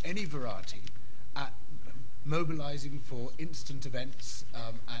campaigners of any variety at mobilizing for instant events,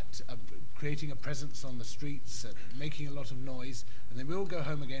 at creating a presence on the streets, at making a lot of noise, and then we all go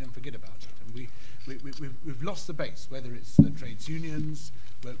home again and forget about it. And we've lost the base, whether it's the trades unions,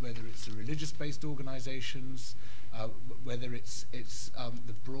 whether it's the religious-based organizations, whether it's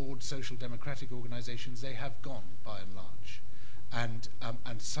the broad social democratic organizations. They have gone, by and large. And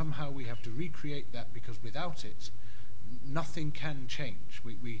somehow we have to recreate that, because without it, nothing can change.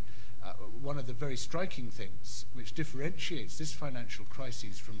 One of the very striking things which differentiates this financial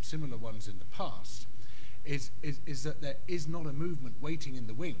crisis from similar ones in the past is that there is not a movement waiting in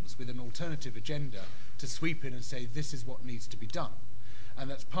the wings with an alternative agenda to sweep in and say this is what needs to be done. And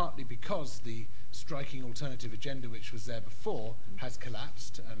that's partly because the striking alternative agenda which was there before has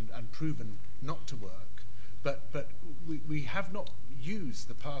collapsed and proven not to work. But we have not used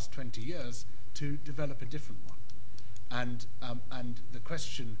the past 20 years to develop a different one. And the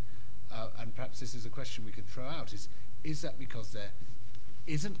question, and perhaps this is a question we can throw out, is that because there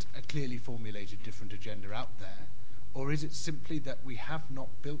isn't a clearly formulated different agenda out there, or is it simply that we have not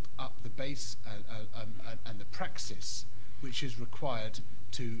built up the base and the praxis which is required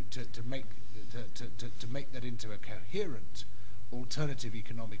to make that into a coherent alternative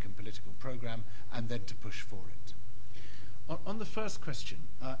economic and political program, and then to push for it? On the first question,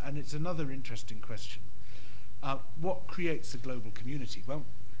 and it's another interesting question, what creates a global community? Well,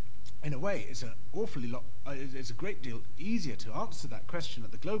 in a way, it's an awfully lot. It's a great deal easier to answer that question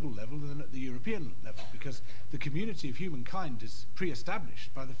at the global level than at the European level, because the community of humankind is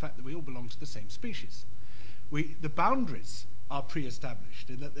pre-established by the fact that we all belong to the same species. The boundaries are pre-established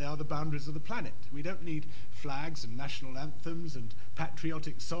in that they are the boundaries of the planet. We don't need flags and national anthems and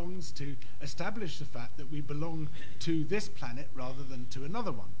patriotic songs to establish the fact that we belong to this planet rather than to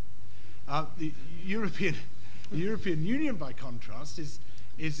another one. The European Union, by contrast, is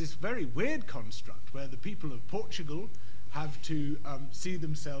this very weird construct where the people of Portugal have to see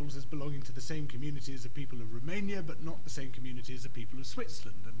themselves as belonging to the same community as the people of Romania, but not the same community as the people of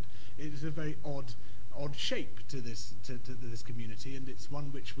Switzerland. And it is a very odd shape to this community, and it's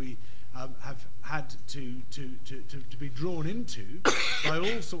one which we have had to be drawn into by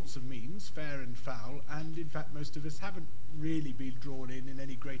all sorts of means, fair and foul, and in fact most of us haven't really been drawn in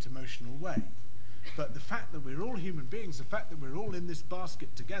any great emotional way. But the fact that we're all human beings, the fact that we're all in this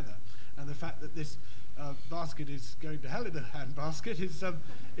basket together, and the fact that this basket is going to hell in a handbasket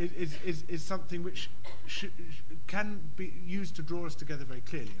is something which can be used to draw us together very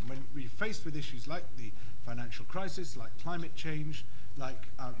clearly. And when we're faced with issues like the financial crisis, like climate change, like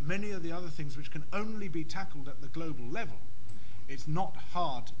many of the other things which can only be tackled at the global level, it's not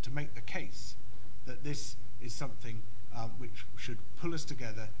hard to make the case that this is something which should pull us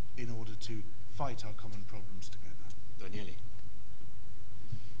together in order to fight our common problems together. Daniele.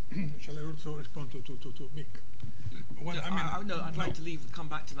 Shall I also respond to Mick? Well, no, I'd like to come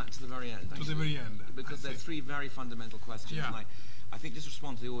back to that to the very end. Actually, to the very end. Because there are three very fundamental questions. Yeah. And I think just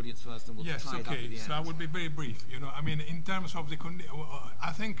respond to the audience first, and we'll tie it up at the end. So I will be very brief. In terms of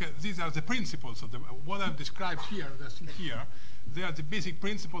I think these are the principles of what I've described here. They are the basic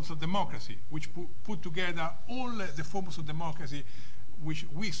principles of democracy, which put together all the forms of democracy which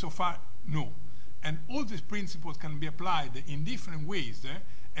we so far know. And all these principles can be applied in different ways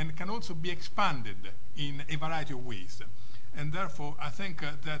and can also be expanded in a variety of ways. And therefore, I think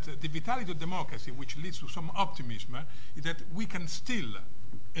that the vitality of democracy, which leads to some optimism, is that we can still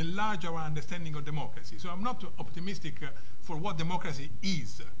enlarge our understanding of democracy. So I'm not optimistic for what democracy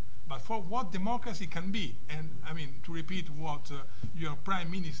is, but for what democracy can be. And to repeat what your Prime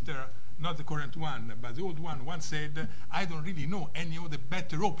Minister, not the current one, but the old one, once said, I don't really know any other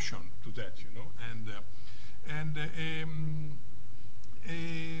better option to that,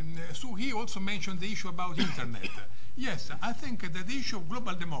 So he also mentioned the issue about internet. Yes, I think that the issue of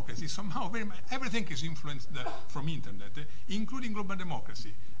global democracy somehow everything is influenced from internet, including global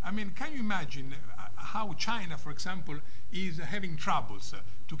democracy. Can you imagine how China, for example, is having troubles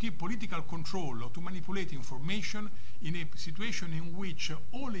to keep political control or to manipulate information in a situation in which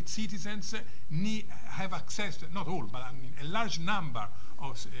all its citizens have access, not all, but a large number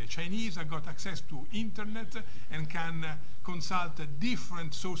of Chinese have got access to internet and can consult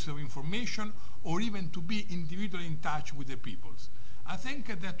different sources of information or even to be individually in touch with the peoples. I think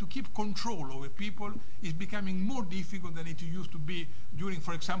that to keep control over people is becoming more difficult than it used to be during,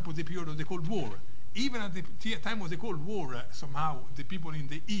 for example, the period of the Cold War. Even at the time of the Cold War, somehow the people in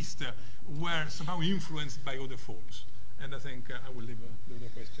the East were somehow influenced by other forms. And I think I will leave the other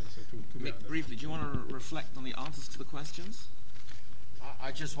questions to Mick, briefly, do you want to reflect on the answers to the questions?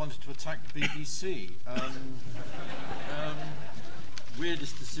 I just wanted to attack the BBC.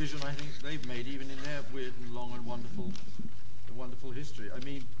 Weirdest decision I think they've made, even in their weird and long and wonderful history.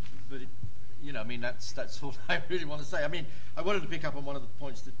 That's all I really want to say. I wanted to pick up on one of the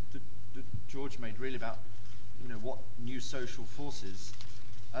points that George made, really about what new social forces.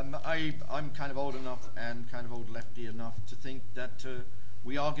 I'm kind of old enough and kind of old lefty enough to think that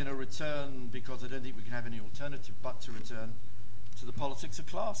we are going to return, because I don't think we can have any alternative but to return to the politics of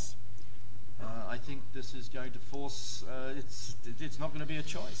class. I think this is going to force, it's not going to be a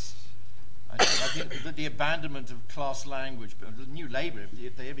choice. I think that the abandonment of class language, but the New Labour,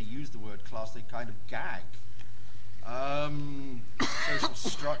 if they ever use the word class, they kind of gag. Social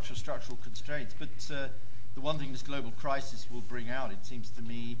structure, structural constraints. But the one thing this global crisis will bring out, it seems to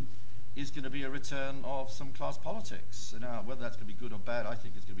me, is going to be a return of some class politics. Now, whether that's going to be good or bad, I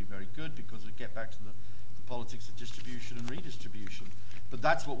think it's going to be very good, because we get back to the politics of distribution and redistribution. But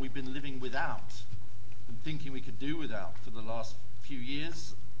that's what we've been living without been thinking we could do without for the last few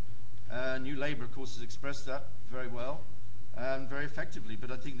years. New Labour, of course, has expressed that very well and very effectively,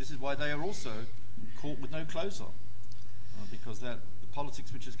 but I think this is why they are also caught with no clothes on, because the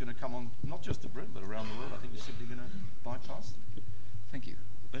politics which is going to come on, not just to Britain, but around the world, I think is simply going to bypass them. Thank you.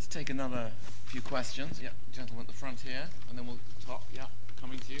 Let's take another few questions. Yeah, gentleman at the front here, and then we'll top. Yeah,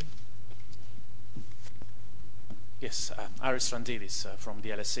 coming to you. Yes, Aris Randidis from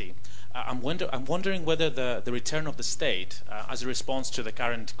the LSE. I'm wondering whether the return of the state as a response to the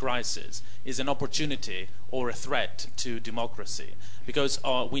current crisis is an opportunity or a threat to democracy. Because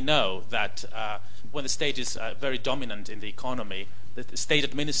we know that when the state is very dominant in the economy, the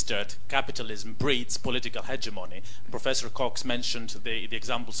state-administered capitalism breeds political hegemony. Professor Cox mentioned the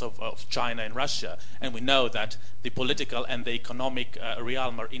examples of China and Russia, and we know that the political and the economic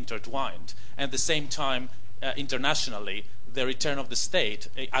realm are intertwined. And at the same time, internationally, the return of the state,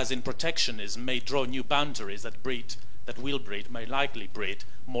 as in protectionism, may draw new boundaries that may likely breed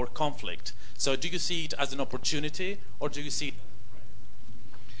more conflict. So do you see it as an opportunity, or do you see it...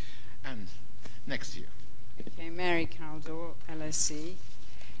 And next to you. Okay, Mary Caldor, LSE.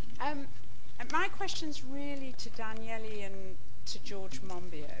 My question's really to Daniele and to George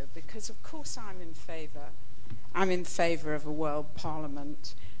Monbiot, because of course I'm in favour of a world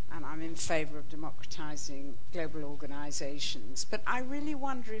parliament, and I'm in favour of democratising global organisations. But I really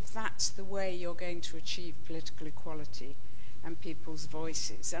wonder if that's the way you're going to achieve political equality and people's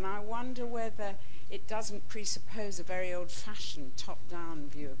voices. And I wonder whether it doesn't presuppose a very old-fashioned top-down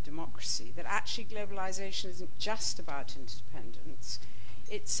view of democracy, that actually globalisation isn't just about independence.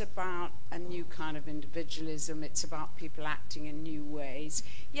 It's about a new kind of individualism. It's about people acting in new ways.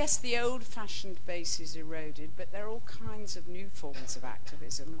 Yes, the old-fashioned base is eroded, but there are all kinds of new forms of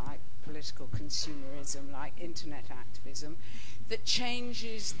activism, like political consumerism, like internet activism, that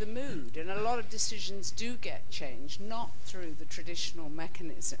changes the mood. And a lot of decisions do get changed, not through the traditional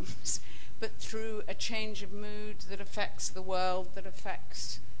mechanisms, but through a change of mood that affects the world, that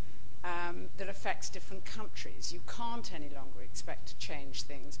affects different countries. You can't any longer expect to change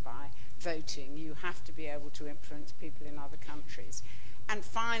things by voting. You have to be able to influence people in other countries. And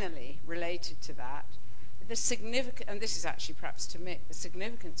finally, related to that, and this is actually perhaps to Mick, the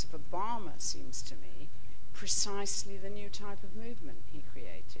significance of Obama seems to me precisely the new type of movement he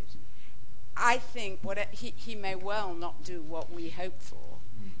created. I think he may well not do what we hope for,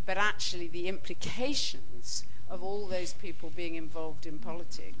 but actually the implications of all those people being involved in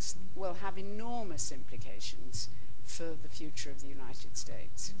politics will have enormous implications for the future of the United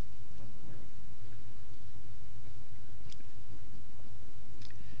States.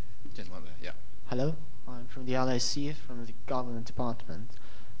 Gentleman there, yeah. Hello, I'm from the LSE, from the Government Department.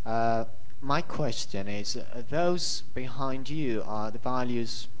 My question is, those behind you are the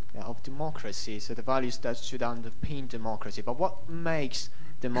values of democracy, so the values that should underpin democracy. But what makes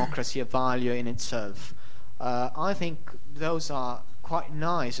democracy a value in itself? I think those are quite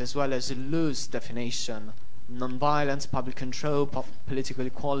nice, as well as a loose definition: non-violence, public control, political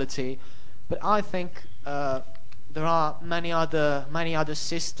equality. But I think there are many other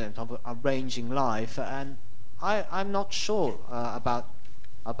systems of arranging life, and I'm not sure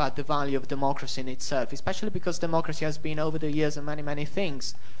about the value of democracy in itself, especially because democracy has been over the years and many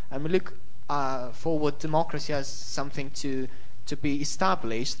things, and we look forward democracy as something to be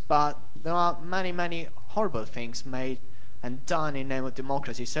established, but there are many horrible things made and done in the name of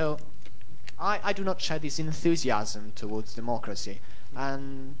democracy. So I do not share this enthusiasm towards democracy.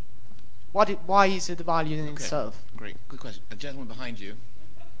 And why is it a value in itself? Great, good question. A gentleman behind you.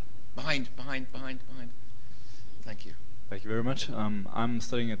 Behind. Thank you. Thank you very much. I'm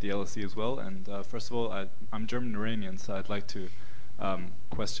studying at the LSE as well, and first of all, I'm German-Iranian, so I'd like to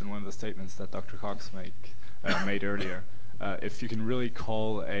question one of the statements that Dr. Cox made earlier. If you can really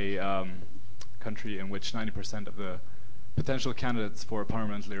call a country in which 90% of the potential candidates for a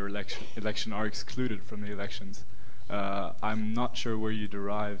parliamentary election are excluded from the elections, I'm not sure where you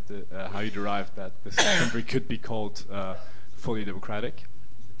derived how you derived that this country could be called fully democratic.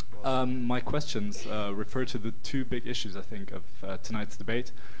 My questions refer to the two big issues, I think, of tonight's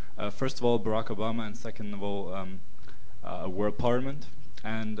debate. First of all, Barack Obama, and second of all, a world parliament.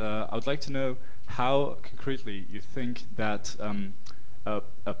 And I would like to know how concretely you think that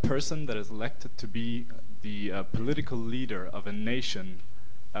a person that is elected to be the political leader of a nation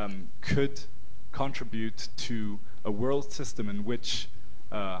could contribute to a world system in which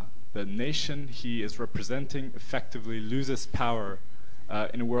the nation he is representing effectively loses power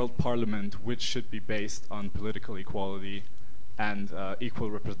in a world parliament which should be based on political equality and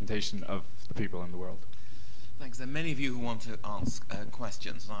equal representation of the people in the world. Thanks. There are many of you who want to ask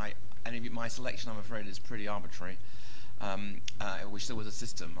questions, and my selection, I'm afraid, is pretty arbitrary. I wish there was a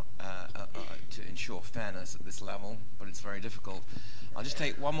system to ensure fairness at this level, but it's very difficult. I'll just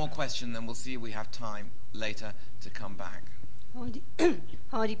take one more question, then we'll see if we have time later to come back.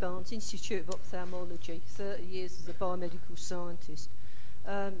 Heidi Barnes, Institute of Ophthalmology, 30 years as a biomedical scientist.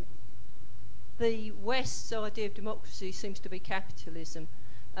 The West's idea of democracy seems to be capitalism,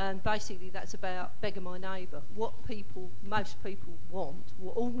 and basically that's about beggar my neighbour. What most people want,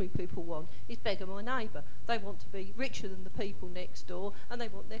 what ordinary people want, is beggar my neighbour. They want to be richer than the people next door, and they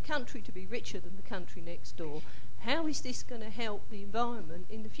want their country to be richer than the country next door. How is this going to help the environment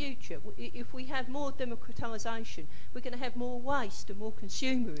in the future? If we have more democratisation, we're going to have more waste and more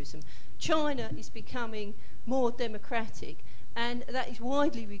consumerism. China is becoming more democratic, and that is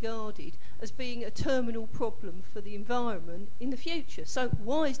widely regarded as being a terminal problem for the environment in the future. So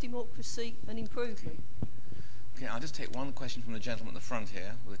why is democracy an improvement? Okay, I'll just take one question from the gentleman at the front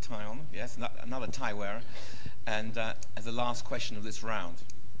here with a tie on. Yes, another tie wearer. And as the last question of this round.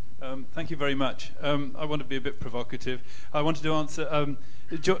 Thank you very much. I want to be a bit provocative. I wanted to answer,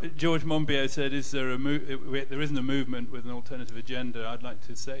 George Monbiot said, there isn't a movement with an alternative agenda. I'd like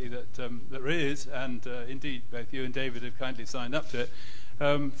to say that there is, and indeed both you and David have kindly signed up to it,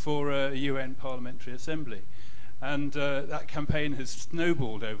 for a UN Parliamentary Assembly. And that campaign has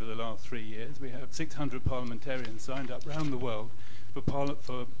snowballed over the last 3 years. We have 600 parliamentarians signed up around the world for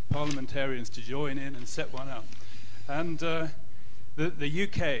parliamentarians to join in and set one up. And the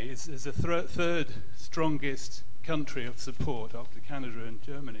UK is the third strongest country of support after Canada and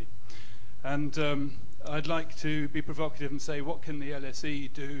Germany. And I'd like to be provocative and say, what can the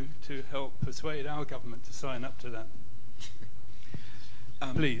LSE do to help persuade our government to sign up to that?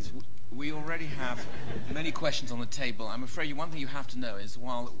 Please. We already have many questions on the table. I'm afraid one thing you have to know is,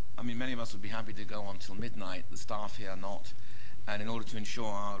 while many of us would be happy to go on till midnight, the staff here are not. And in order to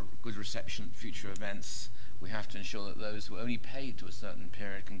ensure our good reception at future events, we have to ensure that those who are only paid to a certain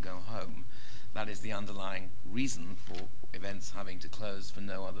period can go home. That is the underlying reason for events having to close for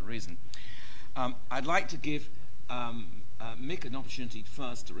no other reason. I'd like to give Mick an opportunity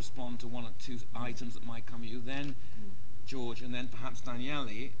first to respond to one or two items that might come to you, then George, and then perhaps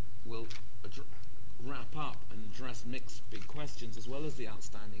Daniele will wrap up and address Mick's big questions as well as the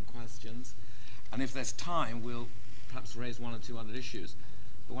outstanding questions. And if there's time, we'll perhaps raise one or two other issues.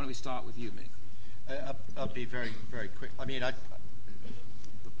 But why don't we start with you, Mick? I'll be very, very quick. The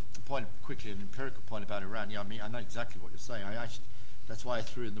point, quickly, an empirical point about Iran, I know exactly what you're saying. That's why I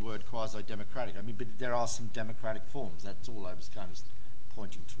threw in the word quasi-democratic. But there are some democratic forms. That's all I was kind of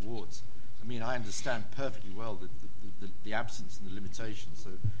pointing towards. I understand perfectly well the absence and the limitations,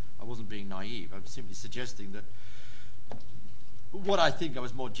 so I wasn't being naive. I was simply suggesting that what I think I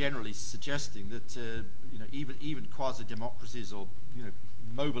was more generally suggesting that even quasi-democracies or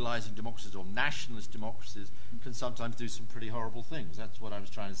mobilizing democracies or nationalist democracies can sometimes do some pretty horrible things. That's what I was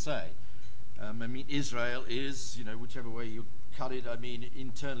trying to say. Israel is, whichever way you cut it,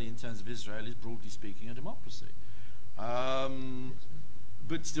 internally in terms of Israel is broadly speaking a democracy.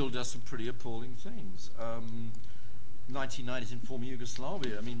 But still does some pretty appalling things. 1990s in former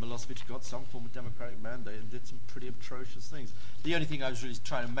Yugoslavia, Milosevic got some form of democratic mandate and did some pretty atrocious things. The only thing I was really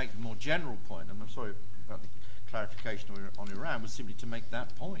trying to make, the more general point, and I'm sorry about the clarification on Iran, was simply to make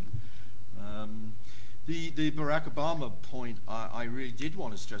that point. The Barack Obama point, I really did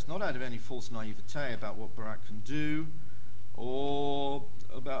want to stress, not out of any false naivete about what Barack can do, or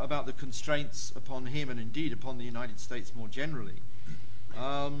about the constraints upon him and indeed upon the United States more generally.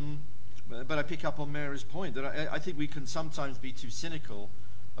 But I pick up on Mary's point that I think we can sometimes be too cynical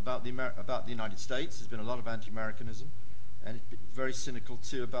about the United States. There's been a lot of anti-Americanism, and it's been very cynical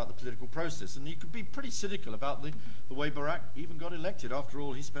too about the political process. And you could be pretty cynical about the way Barack even got elected. After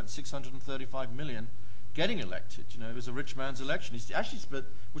all, he spent $635 million getting elected. It was a rich man's election. He actually spent,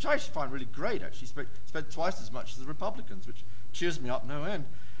 which I actually find really great, actually, spent twice as much as the Republicans, which cheers me up no end.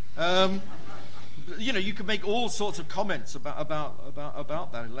 You can make all sorts of comments about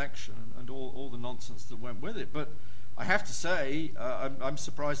that election and all the nonsense that went with it. But I have to say, I'm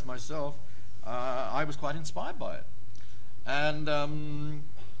surprised myself. I was quite inspired by it. And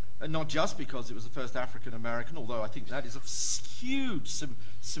not just because it was the first African American, although I think that is a huge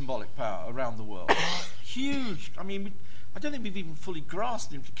symbolic power around the world. Huge. I don't think we've even fully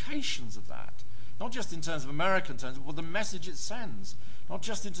grasped the implications of that. Not just in terms of American terms, but the message it sends. Not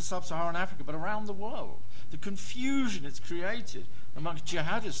just into sub-Saharan Africa, but around the world. The confusion it's created amongst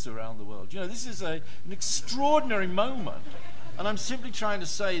jihadists around the world. This is an extraordinary moment. And I'm simply trying to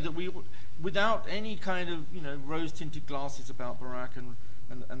say that we, without any kind of, rose-tinted glasses about Barack and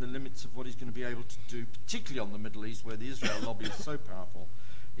and the limits of what he's going to be able to do, particularly on the Middle East, where the Israel lobby is so powerful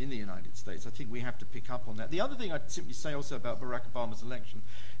in the United States. I think we have to pick up on that. The other thing I'd simply say also about Barack Obama's election,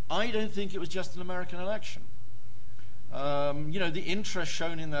 I don't think it was just an American election. The interest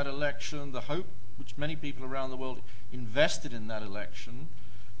shown in that election, the hope which many people around the world invested in that election,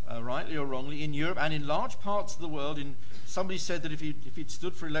 rightly or wrongly, in Europe and in large parts of the world. Somebody said that if he'd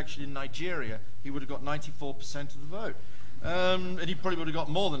stood for election in Nigeria, he would have got 94% of the vote. And he probably would have got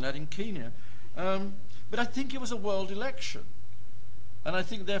more than that in Kenya. But I think it was a world election. And I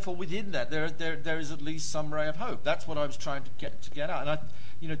think, therefore, within that, there is at least some ray of hope. That's what I was trying to get out.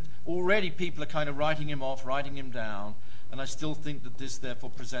 And already people are kind of writing him off, writing him down, and I still think that this,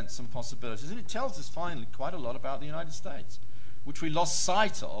 therefore, presents some possibilities. And it tells us, finally, quite a lot about the United States, which we lost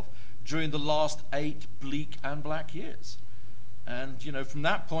sight of during the last 8 bleak and black years. And, from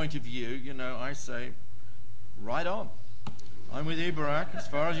that point of view, I say, right on. I'm with you, Barack, as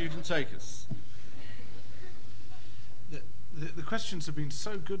far as you can take us. The questions have been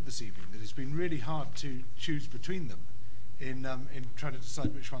so good this evening that it's been really hard to choose between them in trying to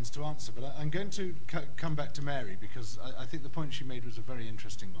decide which ones to answer. But I'm going to come back to Mary, because I think the point she made was a very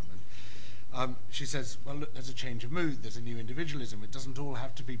interesting one. And, she says, well, look, there's a change of mood, there's a new individualism. It doesn't all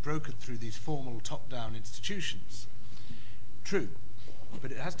have to be brokered through these formal top-down institutions. True,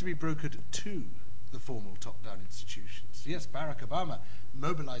 but it has to be brokered to the formal top-down institutions. Yes, Barack Obama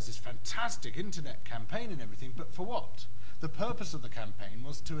mobilized this fantastic internet campaign and everything, but for what? The purpose of the campaign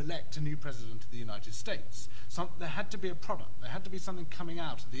was to elect a new president of the United States. There had to be a product. There had to be something coming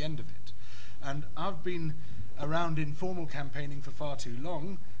out at the end of it. And I've been around informal campaigning for far too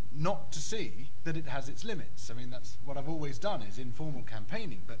long not to see that it has its limits. I mean, that's what I've always done, is informal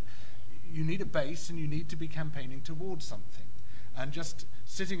campaigning. But you need a base, and you need to be campaigning towards something. And just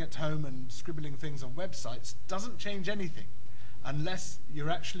sitting at home and scribbling things on websites doesn't change anything unless you're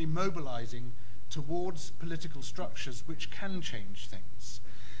actually mobilizing towards political structures which can change things.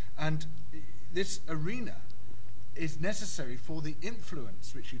 And this arena is necessary for the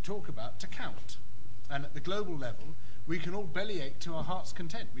influence which you talk about to count. And at the global level, we can all bellyache to our heart's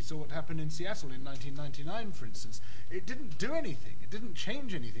content. We saw what happened in Seattle in 1999, for instance. It didn't do anything. It didn't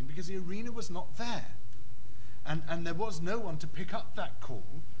change anything because the arena was not there. And there was no one to pick up that call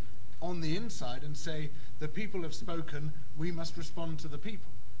on the inside and say, the people have spoken, we must respond to the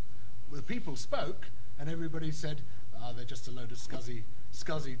people. The people spoke, and everybody said, they're just a load of scuzzy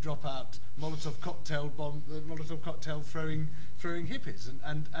dropout Molotov cocktail throwing hippies,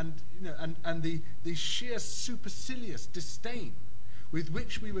 and the sheer supercilious disdain with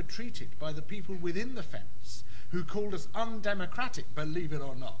which we were treated by the people within the fence, who called us undemocratic, believe it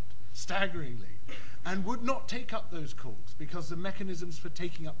or not, staggeringly, and would not take up those calls because the mechanisms for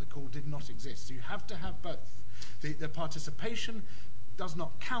taking up the call did not exist. So you have to have both. The participation does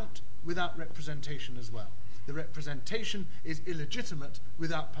not count without representation as well. The representation is illegitimate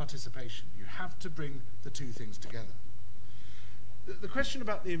without participation. You have to bring the two things together. The question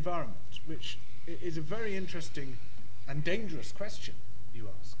about the environment, which is a very interesting and dangerous question you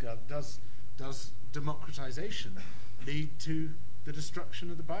ask, does democratization lead to the destruction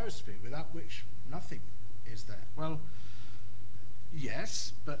of the biosphere, without which nothing is there? Well,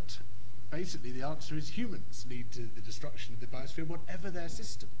 yes, but basically the answer is humans lead to the destruction of the biosphere, whatever their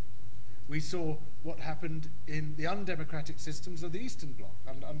system. We saw what happened in the undemocratic systems of the Eastern Bloc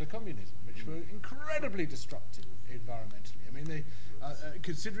under communism, which were incredibly destructive environmentally. I mean,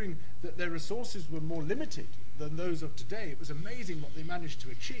 considering that their resources were more limited than those of today, it was amazing what they managed to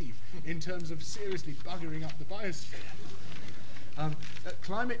achieve in terms of seriously buggering up the biosphere.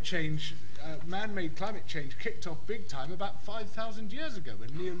 Climate change, man-made climate change, kicked off big time about 5,000 years ago when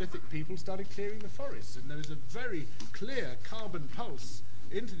Neolithic people started clearing the forests, and there was a very clear carbon pulse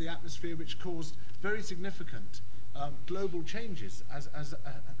into the atmosphere which caused very significant global changes as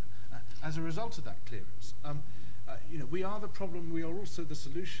a result of that clearance. We are the problem, we are also the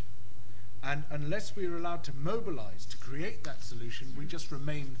solution. And unless we are allowed to mobilize to create that solution, we just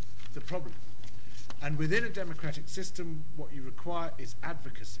remain the problem. And within a democratic system, what you require is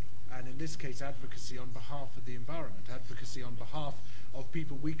advocacy. And in this case, advocacy on behalf of the environment, advocacy on behalf of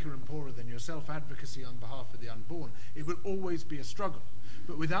people weaker and poorer than yourself, advocacy on behalf of the unborn. It will always be a struggle.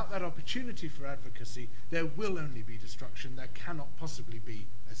 But without that opportunity for advocacy, there will only be destruction. There cannot possibly be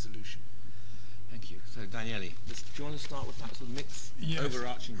a solution. Thank you. So, Daniele, do you want to start with perhaps with mixed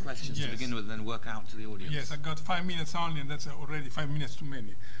overarching questions to begin with and then work out to the audience? Yes, I've got 5 minutes only, and that's already 5 minutes too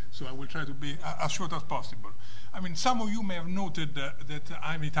many. So I will try to be as short as possible. I mean, some of you may have noted that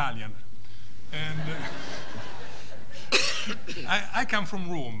I'm Italian. And I come from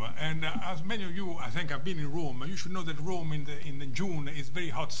Rome, and as many of you, I think, have been in Rome, you should know that Rome in June is a very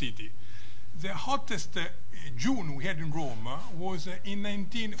hot city. The hottest June we had in Rome was in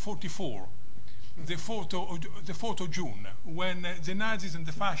 1944, the 4th of June, when the Nazis and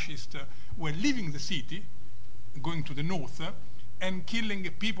the fascists were leaving the city, going to the north, and killing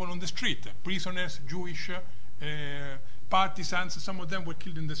people on the street, prisoners, Jewish, partisans, some of them were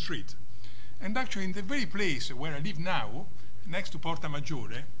killed in the street. And actually, in the very place where I live now, next to Porta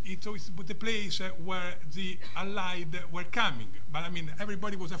Maggiore, it was the place where the Allied were coming. But I mean,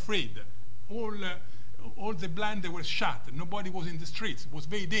 everybody was afraid. All the blinds were shut. Nobody was in the streets. It was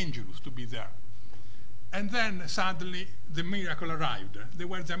very dangerous to be there. And then suddenly the miracle arrived. There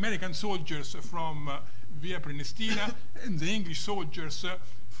were the American soldiers from Via Prenestina and the English soldiers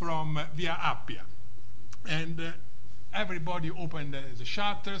from Via Appia. And everybody opened the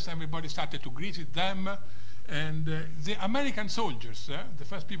shutters, everybody started to greet them, and the American soldiers, the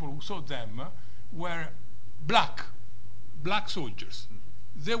first people who saw them, were black soldiers.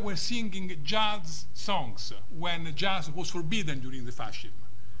 They were singing jazz songs when jazz was forbidden during the fascism.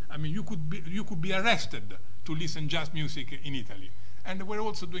 I mean, you could be arrested to listen jazz music in Italy. And they were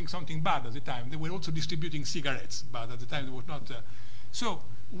also doing something bad at the time. They were also distributing cigarettes, but at the time they was not. So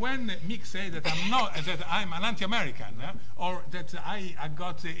when Mick said that I'm an anti-American, or that I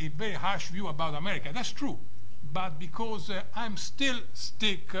got a very harsh view about America, that's true. But because I'm still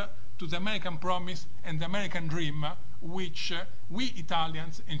stick to the American promise and the American dream, which we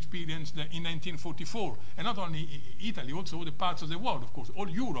Italians experienced in 1944. And not only Italy, also all the parts of the world, of course, all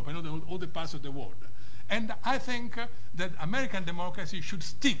Europe and all the parts of the world. And I think that American democracy should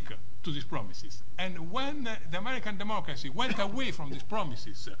stick to these promises. And when the American democracy went away from these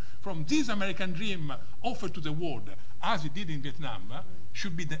promises, from this American dream offered to the world, as it did in Vietnam,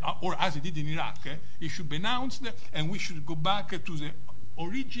 should be or as it did in Iraq, it should be announced, and we should go back to the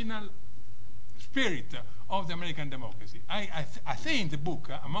original spirit of the American democracy. I say in the book,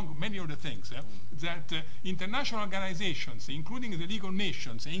 among many other things, that international organizations, including the League of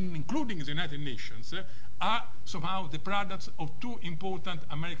Nations, including the United Nations, are somehow the products of two important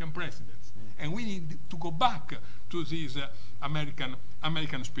American presidents. And we need to go back to this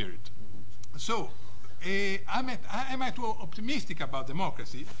American spirit. So, am I too optimistic about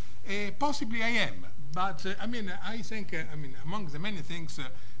democracy? Possibly I am. But I think, among the many things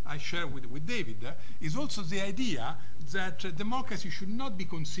I share with David, is also the idea that democracy should not be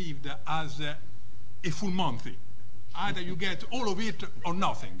conceived as a full monty. Either you get all of it or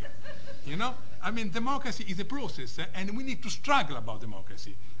nothing. You know? Democracy is a process, and we need to struggle about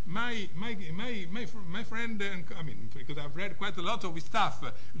democracy. My friend, because I've read quite a lot of his stuff,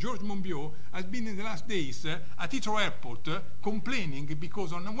 George Monbiot, has been in the last days at Heathrow Airport complaining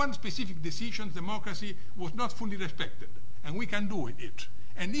because on one specific decision, democracy was not fully respected, and we can do it.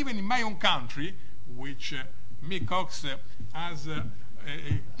 And even in my own country, which Michael Cox has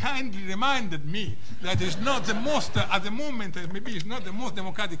kindly reminded me that it's not the most, at the moment, maybe it's not the most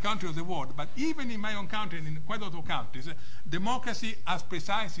democratic country of the world, but even in my own country and in quite a lot of countries, democracy has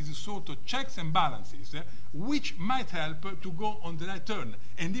precisely the sort of checks and balances which might help to go on the right turn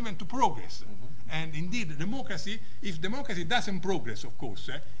and even to progress. And indeed, democracy, if democracy doesn't progress, of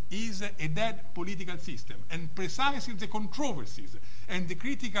course, is a dead political system. And precisely the controversies and the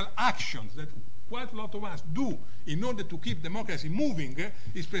critical actions that quite a lot of us do in order to keep democracy moving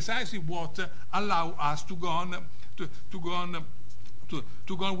is precisely what allow us to go on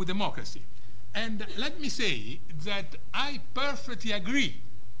with democracy. And let me say that I perfectly agree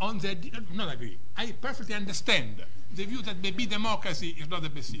on the I perfectly understand the view that maybe democracy is not the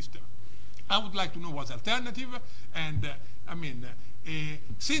best system. I would like to know what's the alternative, and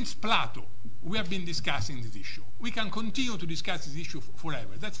since Plato, we have been discussing this issue. We can continue to discuss this issue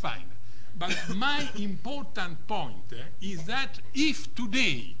forever, that's fine. But my important point is that if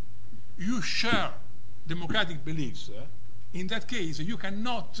today you share democratic beliefs, in that case you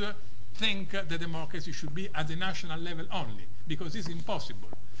cannot think that democracy should be at the national level only, because it's impossible.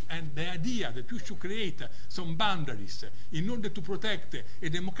 And the idea that you should create some boundaries in order to protect a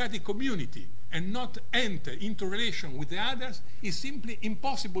democratic community and not enter into relation with the others is simply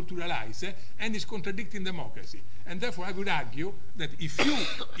impossible to realize and is contradicting democracy. And therefore I would argue that if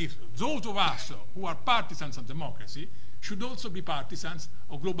those of us who are partisans of democracy should also be partisans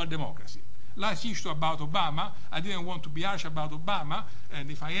of global democracy. Last issue about Obama, I didn't want to be harsh about Obama, and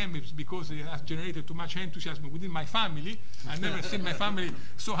if I am, it's because it has generated too much enthusiasm within my family. I've never seen my family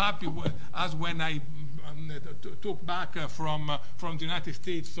so happy as when I took back from the United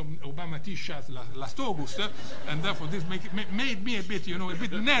States some Obama T-shirts last August, and therefore this made me a bit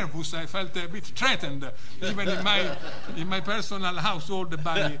nervous. I felt a bit threatened, even in my personal household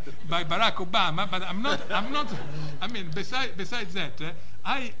by Barack Obama. But I'm not. I mean, besides that,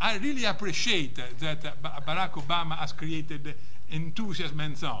 I really appreciate that Barack Obama has created enthusiasm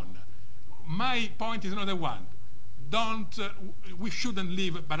and so on. My point is another one. We shouldn't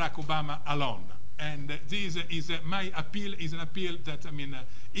leave Barack Obama alone. And this is my appeal. Is an appeal that, I mean,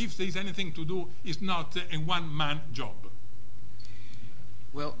 if there is anything to do, it's not a one-man job.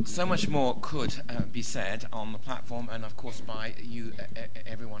 Well, so much more could be said on the platform, and of course by you,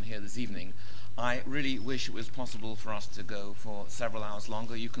 everyone here this evening. I really wish it was possible for us to go for several hours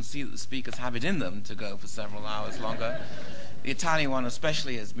longer. You can see that the speakers have it in them to go for several hours longer. The Italian one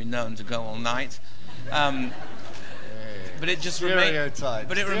especially has been known to go all night. But it just remains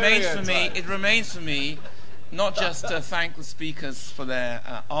for me. It remains for me not just to thank the speakers for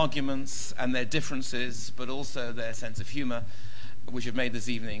their arguments and their differences, but also their sense of humour, which have made this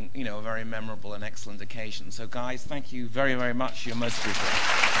evening, a very memorable and excellent occasion. So, guys, thank you very, very much. You're most appreciated.